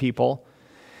kinds of people.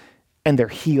 and they're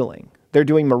healing. They're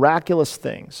doing miraculous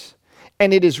things.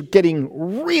 And it is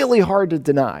getting really hard to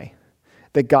deny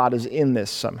that God is in this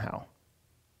somehow.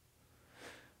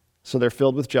 So they're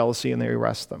filled with jealousy and they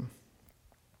arrest them.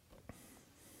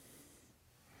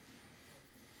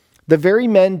 The very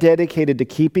men dedicated to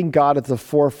keeping God at the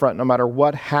forefront no matter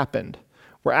what happened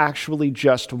were actually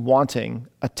just wanting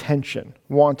attention,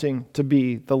 wanting to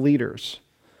be the leaders.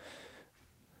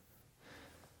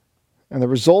 And the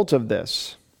result of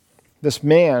this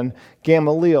man,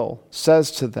 Gamaliel,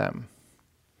 says to them,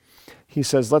 he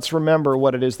says, let's remember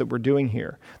what it is that we're doing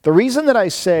here. The reason that I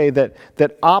say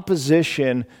that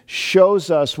opposition shows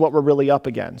us what we're really up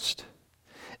against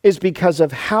is because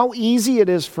of how easy it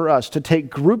is for us to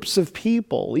take groups of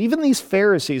people, even these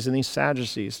Pharisees and these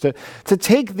Sadducees, to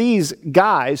take these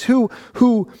guys who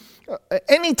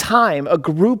anytime a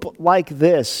group like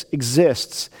this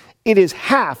exists, it is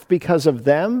half because of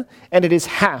them, and it is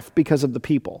half because of the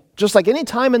people. Just like any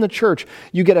time in the church,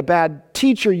 you get a bad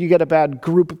teacher, you get a bad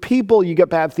group of people, you get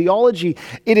bad theology,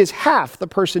 it is half the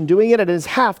person doing it, and it is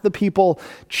half the people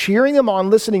cheering them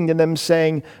on, listening to them,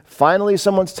 saying, finally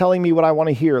someone's telling me what I want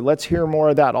to hear. Let's hear more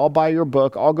of that. I'll buy your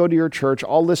book. I'll go to your church.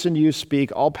 I'll listen to you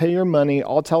speak. I'll pay your money.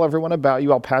 I'll tell everyone about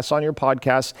you. I'll pass on your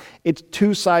podcast. It's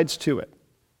two sides to it.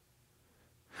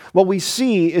 What we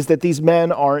see is that these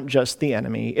men aren't just the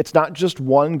enemy. It's not just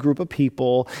one group of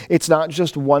people. It's not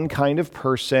just one kind of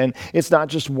person. It's not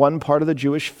just one part of the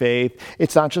Jewish faith.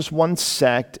 It's not just one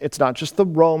sect. It's not just the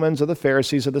Romans or the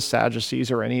Pharisees or the Sadducees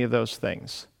or any of those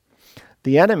things.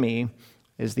 The enemy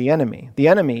is the enemy. The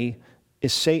enemy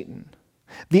is Satan.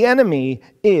 The enemy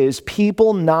is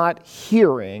people not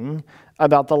hearing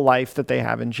about the life that they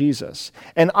have in Jesus.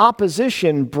 And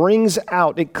opposition brings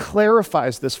out, it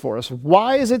clarifies this for us.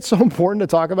 Why is it so important to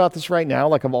talk about this right now,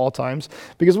 like of all times?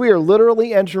 Because we are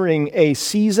literally entering a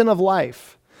season of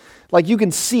life. Like you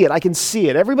can see it, I can see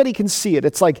it, everybody can see it.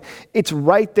 It's like, it's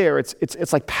right there,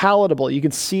 it's like palatable, you can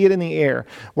see it in the air.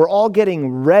 We're all getting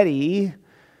ready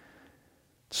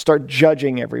to start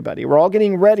judging everybody. We're all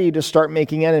getting ready to start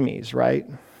making enemies, right?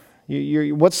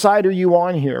 What side are you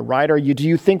on here, right? Do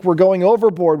you think we're going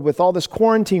overboard with all this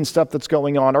quarantine stuff that's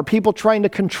going on? Are people trying to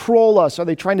control us? Are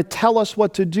they trying to tell us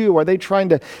what to do? Are they trying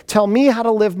to tell me how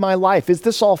to live my life? Is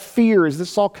this all fear? Is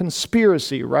this all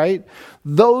conspiracy, right?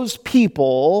 Those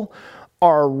people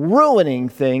are ruining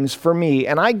things for me.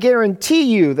 And I guarantee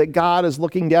you that God is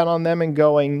looking down on them and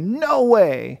going, no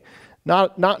way.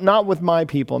 Not with my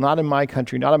people, not in my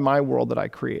country, not in my world that I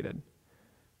created.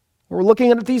 We're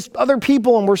looking at these other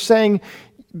people and we're saying,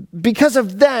 because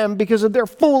of them, because of their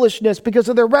foolishness, because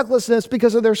of their recklessness,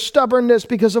 because of their stubbornness,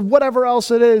 because of whatever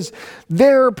else it is,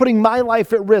 they're putting my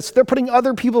life at risk. They're putting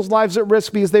other people's lives at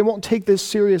risk because they won't take this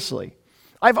seriously.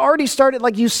 I've already started,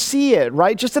 like you see it,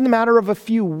 right? Just in the matter of a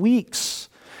few weeks,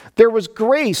 there was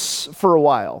grace for a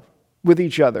while with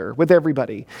each other, with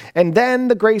everybody. And then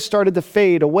the grace started to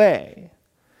fade away.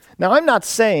 Now, I'm not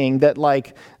saying that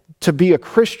to be a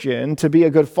Christian, to be a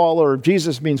good follower of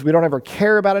Jesus means we don't ever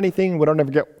care about anything. We don't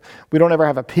ever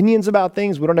have opinions about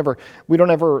things. We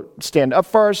don't ever stand up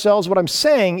for ourselves. What I'm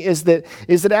saying is that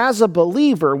as a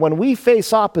believer, when we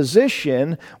face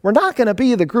opposition, we're not going to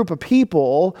be the group of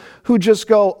people who just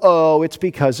go, oh, it's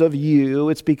because of you,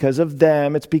 it's because of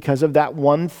them, it's because of that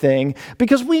one thing.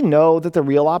 Because we know that the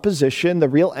real opposition, the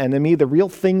real enemy, the real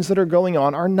things that are going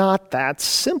on are not that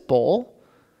simple.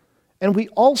 And we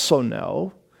also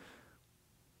know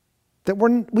that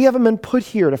we haven't been put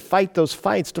here to fight those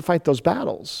fights, to fight those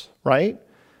battles, right?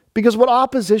 Because what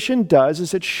opposition does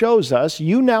is it shows us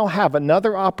you now have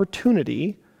another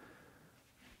opportunity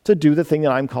to do the thing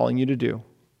that I'm calling you to do,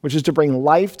 which is to bring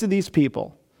life to these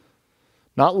people.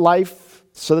 Not life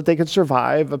so that they could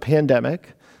survive a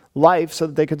pandemic, life so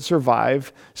that they could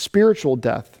survive spiritual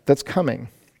death that's coming.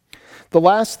 The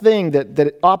last thing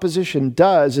that opposition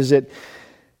does is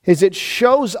it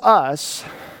shows us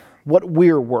what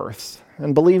we're worth.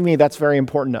 And believe me, that's very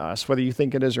important to us, whether you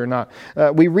think it is or not.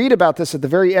 We read about this at the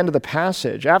very end of the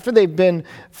passage. After they've been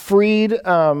freed,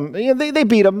 they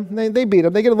beat them. They beat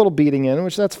them. They get a little beating in,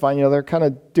 which that's fine. They're kind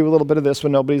of do a little bit of this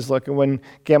when nobody's looking, when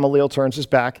Gamaliel turns his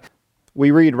back. We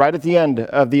read right at the end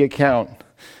of the account,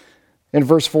 in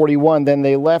verse 41, then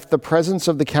they left the presence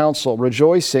of the council,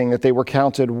 rejoicing that they were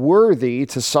counted worthy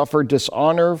to suffer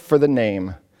dishonor for the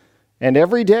name. And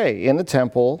every day in the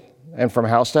temple and from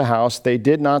house to house, they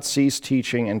did not cease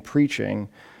teaching and preaching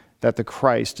that the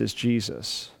Christ is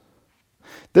Jesus.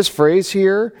 This phrase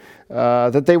here,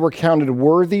 that they were counted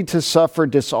worthy to suffer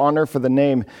dishonor for the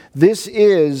name, this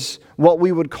is what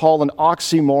we would call an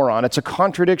oxymoron. It's a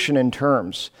contradiction in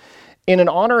terms. In an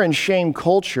honor and shame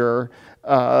culture,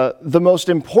 the most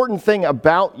important thing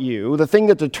about you, the thing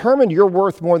that determined your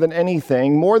worth more than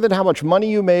anything, more than how much money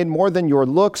you made, more than your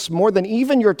looks, more than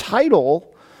even your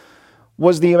title,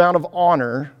 was the amount of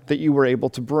honor that you were able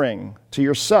to bring to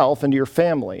yourself and to your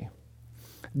family.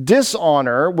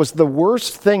 Dishonor was the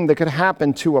worst thing that could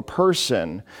happen to a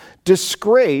person.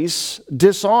 Disgrace,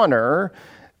 dishonor,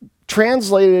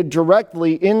 translated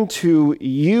directly into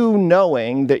you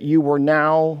knowing that you were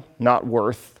now not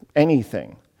worth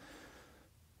anything.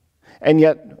 And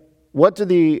yet, what do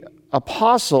the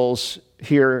apostles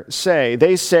here say?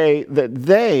 They say that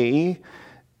they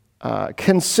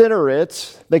consider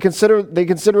it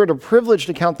a privilege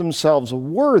to count themselves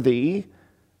worthy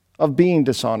of being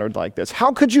dishonored like this.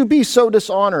 How could you be so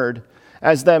dishonored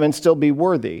as them and still be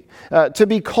worthy? To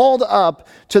be called up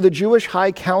to the Jewish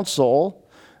high council,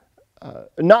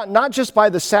 not just by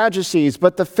the Sadducees,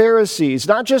 but the Pharisees,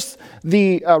 not just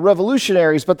the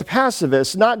revolutionaries, but the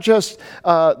pacifists, not just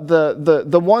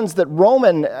the ones that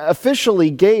Roman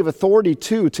officially gave authority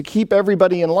to keep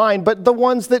everybody in line, but the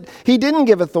ones that he didn't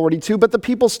give authority to, but the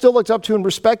people still looked up to and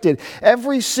respected.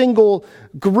 Every single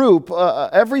group,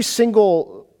 every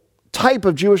single type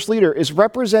of Jewish leader is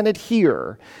represented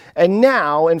here. And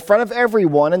now, in front of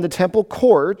everyone in the temple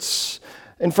courts,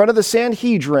 in front of the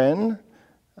Sanhedrin,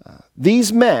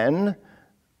 these men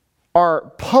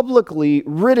are publicly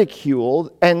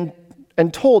ridiculed and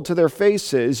told to their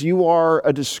faces, you are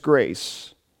a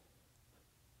disgrace.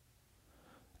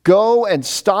 Go and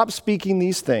stop speaking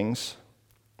these things.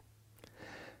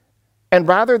 And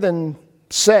rather than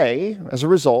say, as a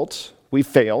result, we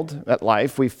failed at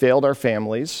life, we failed our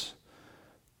families,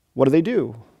 what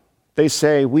do? They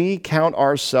say, we count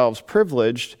ourselves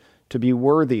privileged to be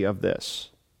worthy of this.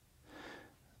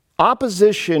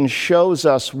 Opposition shows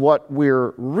us what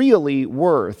we're really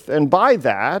worth. And by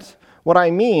that, what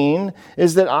I mean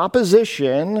is that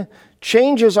opposition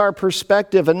changes our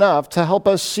perspective enough to help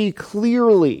us see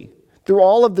clearly through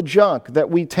all of the junk that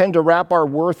we tend to wrap our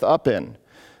worth up in.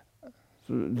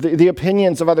 The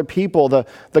opinions of other people,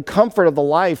 the comfort of the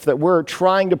life that we're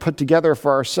trying to put together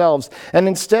for ourselves, and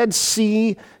instead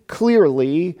see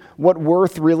clearly what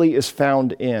worth really is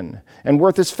found in. And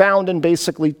worth is found in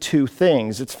basically two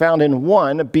things. It's found in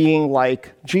one, being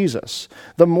like Jesus.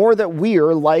 The more that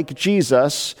we're like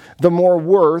Jesus, the more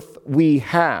worth we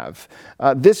have.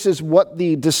 This is what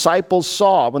the disciples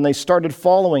saw when they started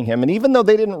following him. And even though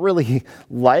they didn't really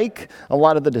like a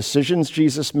lot of the decisions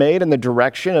Jesus made and the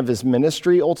direction of his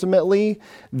ministry ultimately,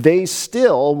 they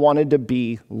still wanted to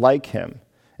be like him.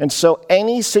 And so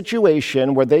any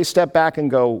situation where they step back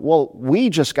and go, well, we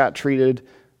just got treated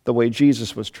the way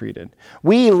Jesus was treated.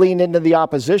 We leaned into the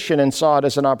opposition and saw it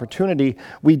as an opportunity.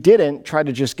 We didn't try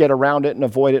to just get around it and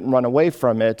avoid it and run away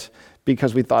from it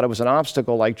because we thought it was an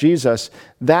obstacle like Jesus.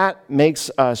 That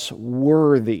makes us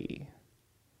worthy.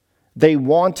 They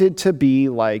wanted to be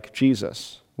like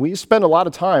Jesus. We spend a lot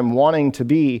of time wanting to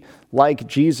be like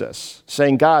Jesus,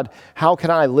 saying, God, how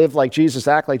can I live like Jesus,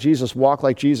 act like Jesus, walk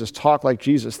like Jesus, talk like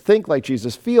Jesus, think like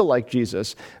Jesus, feel like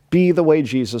Jesus, be the way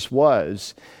Jesus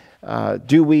was?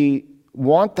 Do we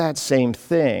want that same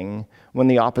thing when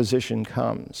the opposition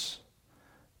comes?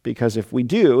 Because if we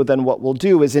do, then what we'll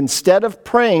do is instead of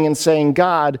praying and saying,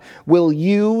 God, will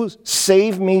you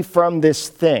save me from this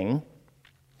thing?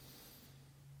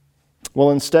 We'll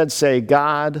instead say,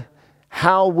 God,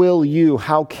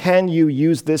 how can you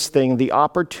use this thing? The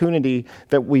opportunity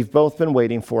that we've both been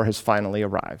waiting for has finally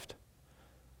arrived.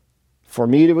 For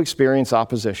me to experience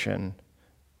opposition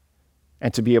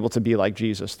and to be able to be like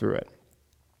Jesus through it.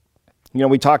 You know,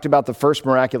 we talked about the first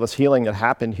miraculous healing that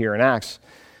happened here in Acts.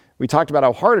 We talked about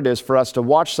how hard it is for us to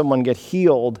watch someone get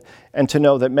healed and to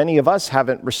know that many of us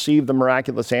haven't received the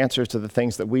miraculous answers to the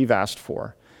things that we've asked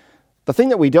for. The thing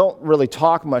that we don't really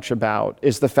talk much about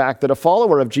is the fact that a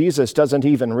follower of Jesus doesn't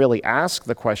even really ask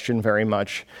the question very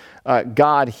much.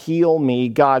 God, heal me.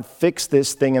 God, fix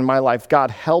this thing in my life.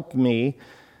 God, help me.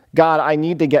 God, I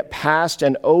need to get past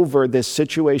and over this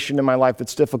situation in my life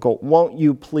that's difficult. Won't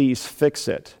you please fix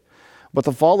it? What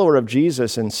the follower of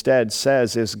Jesus instead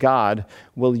says is, God,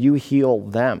 will you heal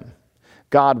them?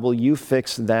 God, will you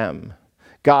fix them?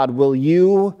 God, will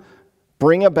you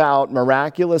bring about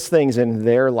miraculous things in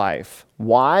their life?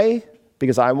 Why?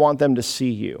 Because I want them to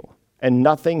see you. And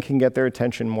nothing can get their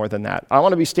attention more than that. I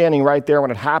want to be standing right there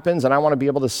when it happens, and I want to be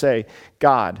able to say,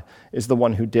 God is the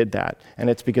one who did that, and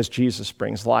it's because Jesus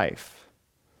brings life.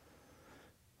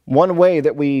 One way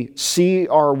that we see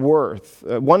our worth,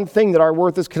 one thing that our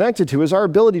worth is connected to is our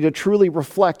ability to truly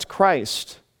reflect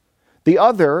Christ. The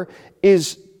other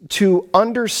is to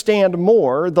understand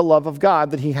more the love of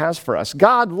God that he has for us.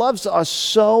 God loves us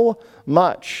so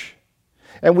much.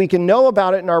 And we can know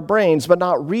about it in our brains, but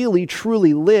not really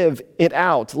truly live it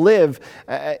out, live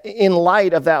in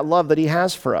light of that love that he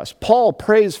has for us. Paul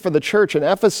prays for the church in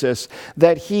Ephesus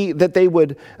that they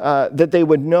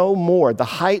would know more, the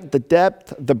height, the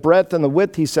depth, the breadth, and the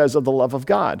width, he says, of the love of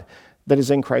God that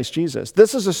is in Christ Jesus.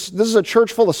 This is a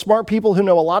church full of smart people who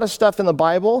know a lot of stuff in the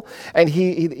Bible, and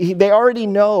they already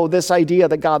know this idea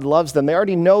that God loves them. They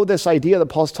already know this idea that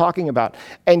Paul's talking about,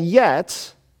 and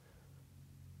yet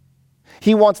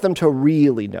he wants them to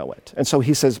really know it. And so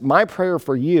he says, my prayer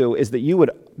for you is that you would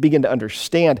begin to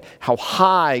understand how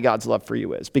high God's love for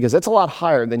you is, because it's a lot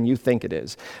higher than you think it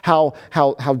is. How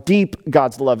deep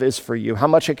God's love is for you, how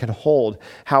much it can hold,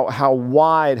 how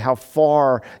wide, how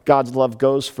far God's love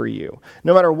goes for you.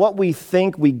 No matter what we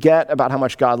think we get about how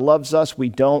much God loves us, we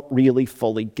don't really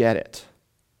fully get it.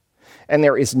 And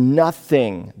there is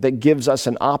nothing that gives us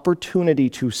an opportunity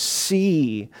to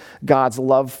see God's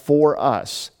love for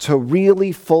us, to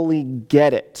really fully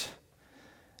get it,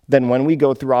 than when we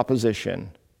go through opposition.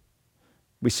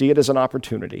 We see it as an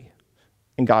opportunity,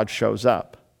 and God shows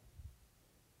up.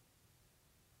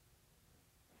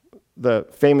 The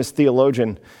famous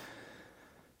theologian,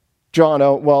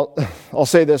 I'll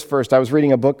say this first. I was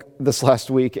reading a book this last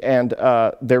week, and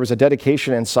there was a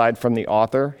dedication inside from the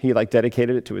author. He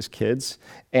dedicated it to his kids.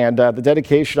 And the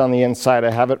dedication on the inside,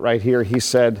 I have it right here. He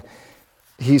says,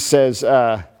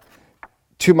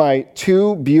 to my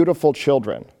two beautiful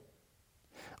children,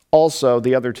 also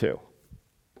the other two.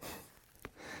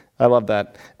 I love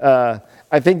that.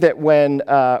 I think that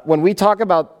when we talk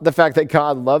about the fact that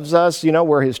God loves us,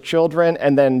 we're his children,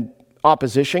 and then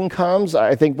opposition comes,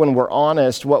 I think when we're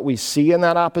honest, what we see in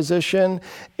that opposition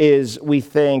is we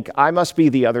think, I must be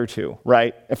the other two,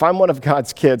 right? If I'm one of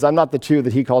God's kids, I'm not the two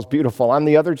that he calls beautiful. I'm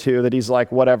the other two that he's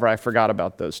like, whatever, I forgot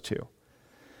about those two.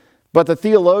 But the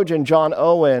theologian John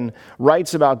Owen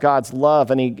writes about God's love,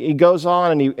 and he goes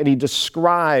on and he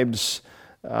describes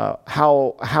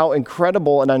how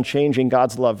incredible and unchanging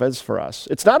God's love is for us.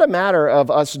 It's not a matter of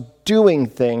us doing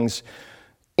things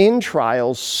in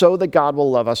trials so that God will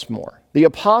love us more. The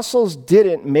apostles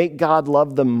didn't make God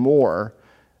love them more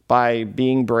by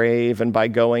being brave and by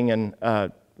going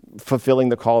and fulfilling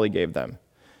the call he gave them.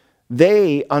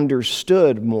 They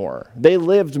understood more. They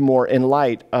lived more in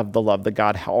light of the love that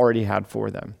God already had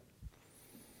for them.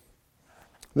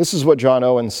 This is what John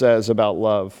Owen says about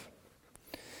love,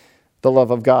 the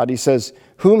love of God. He says,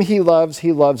 whom he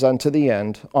loves unto the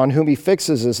end. On whom he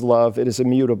fixes his love, it is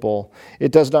immutable.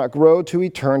 It does not grow to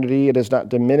eternity. It is not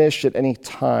diminished at any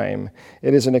time.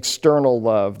 It is an external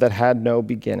love that had no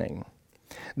beginning,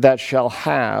 that shall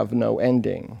have no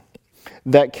ending,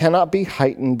 that cannot be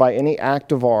heightened by any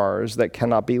act of ours, that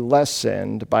cannot be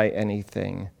lessened by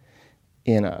anything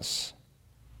in us.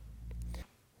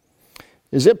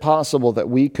 Is it possible that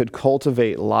we could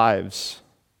cultivate lives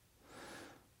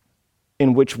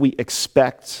in which we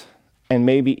expect and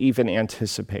maybe even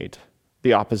anticipate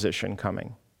the opposition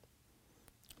coming?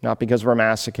 Not because we're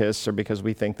masochists or because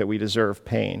we think that we deserve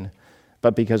pain,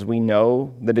 but because we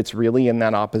know that it's really in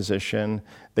that opposition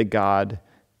that God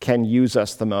can use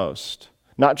us the most.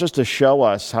 Not just to show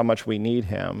us how much we need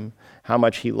him, how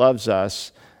much he loves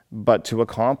us, but to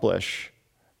accomplish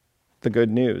the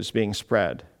good news being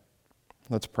spread.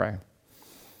 Let's pray.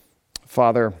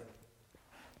 Father,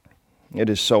 it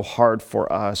is so hard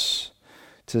for us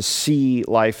to see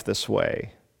life this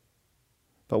way.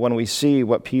 But when we see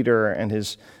what Peter and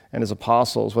his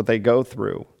apostles, what they go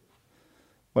through,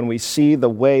 when we see the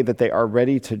way that they are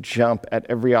ready to jump at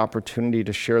every opportunity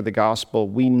to share the gospel,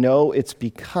 we know it's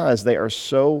because they are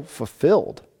so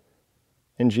fulfilled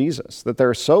in Jesus, that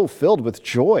they're so filled with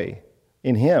joy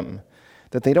in him,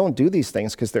 that they don't do these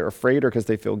things because they're afraid or because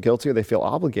they feel guilty or they feel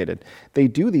obligated. They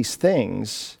do these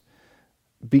things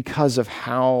because of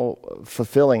how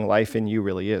fulfilling life in you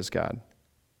really is, God.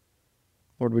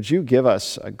 Lord, would you give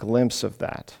us a glimpse of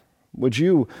that? Would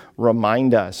you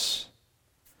remind us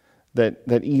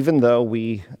that even though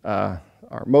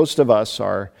most of us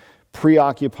are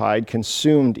preoccupied,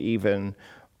 consumed even,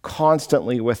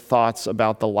 constantly with thoughts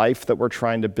about the life that we're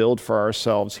trying to build for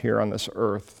ourselves here on this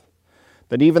earth,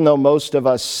 that even though most of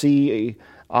us see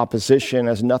opposition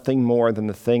as nothing more than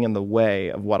the thing in the way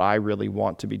of what I really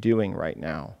want to be doing right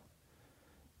now,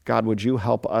 God, would you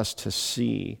help us to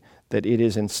see that it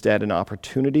is instead an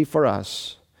opportunity for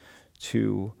us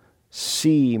to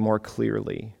see more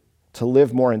clearly, to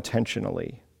live more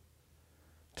intentionally,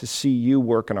 to see you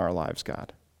work in our lives,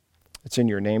 God. It's in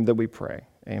your name that we pray.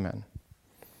 Amen.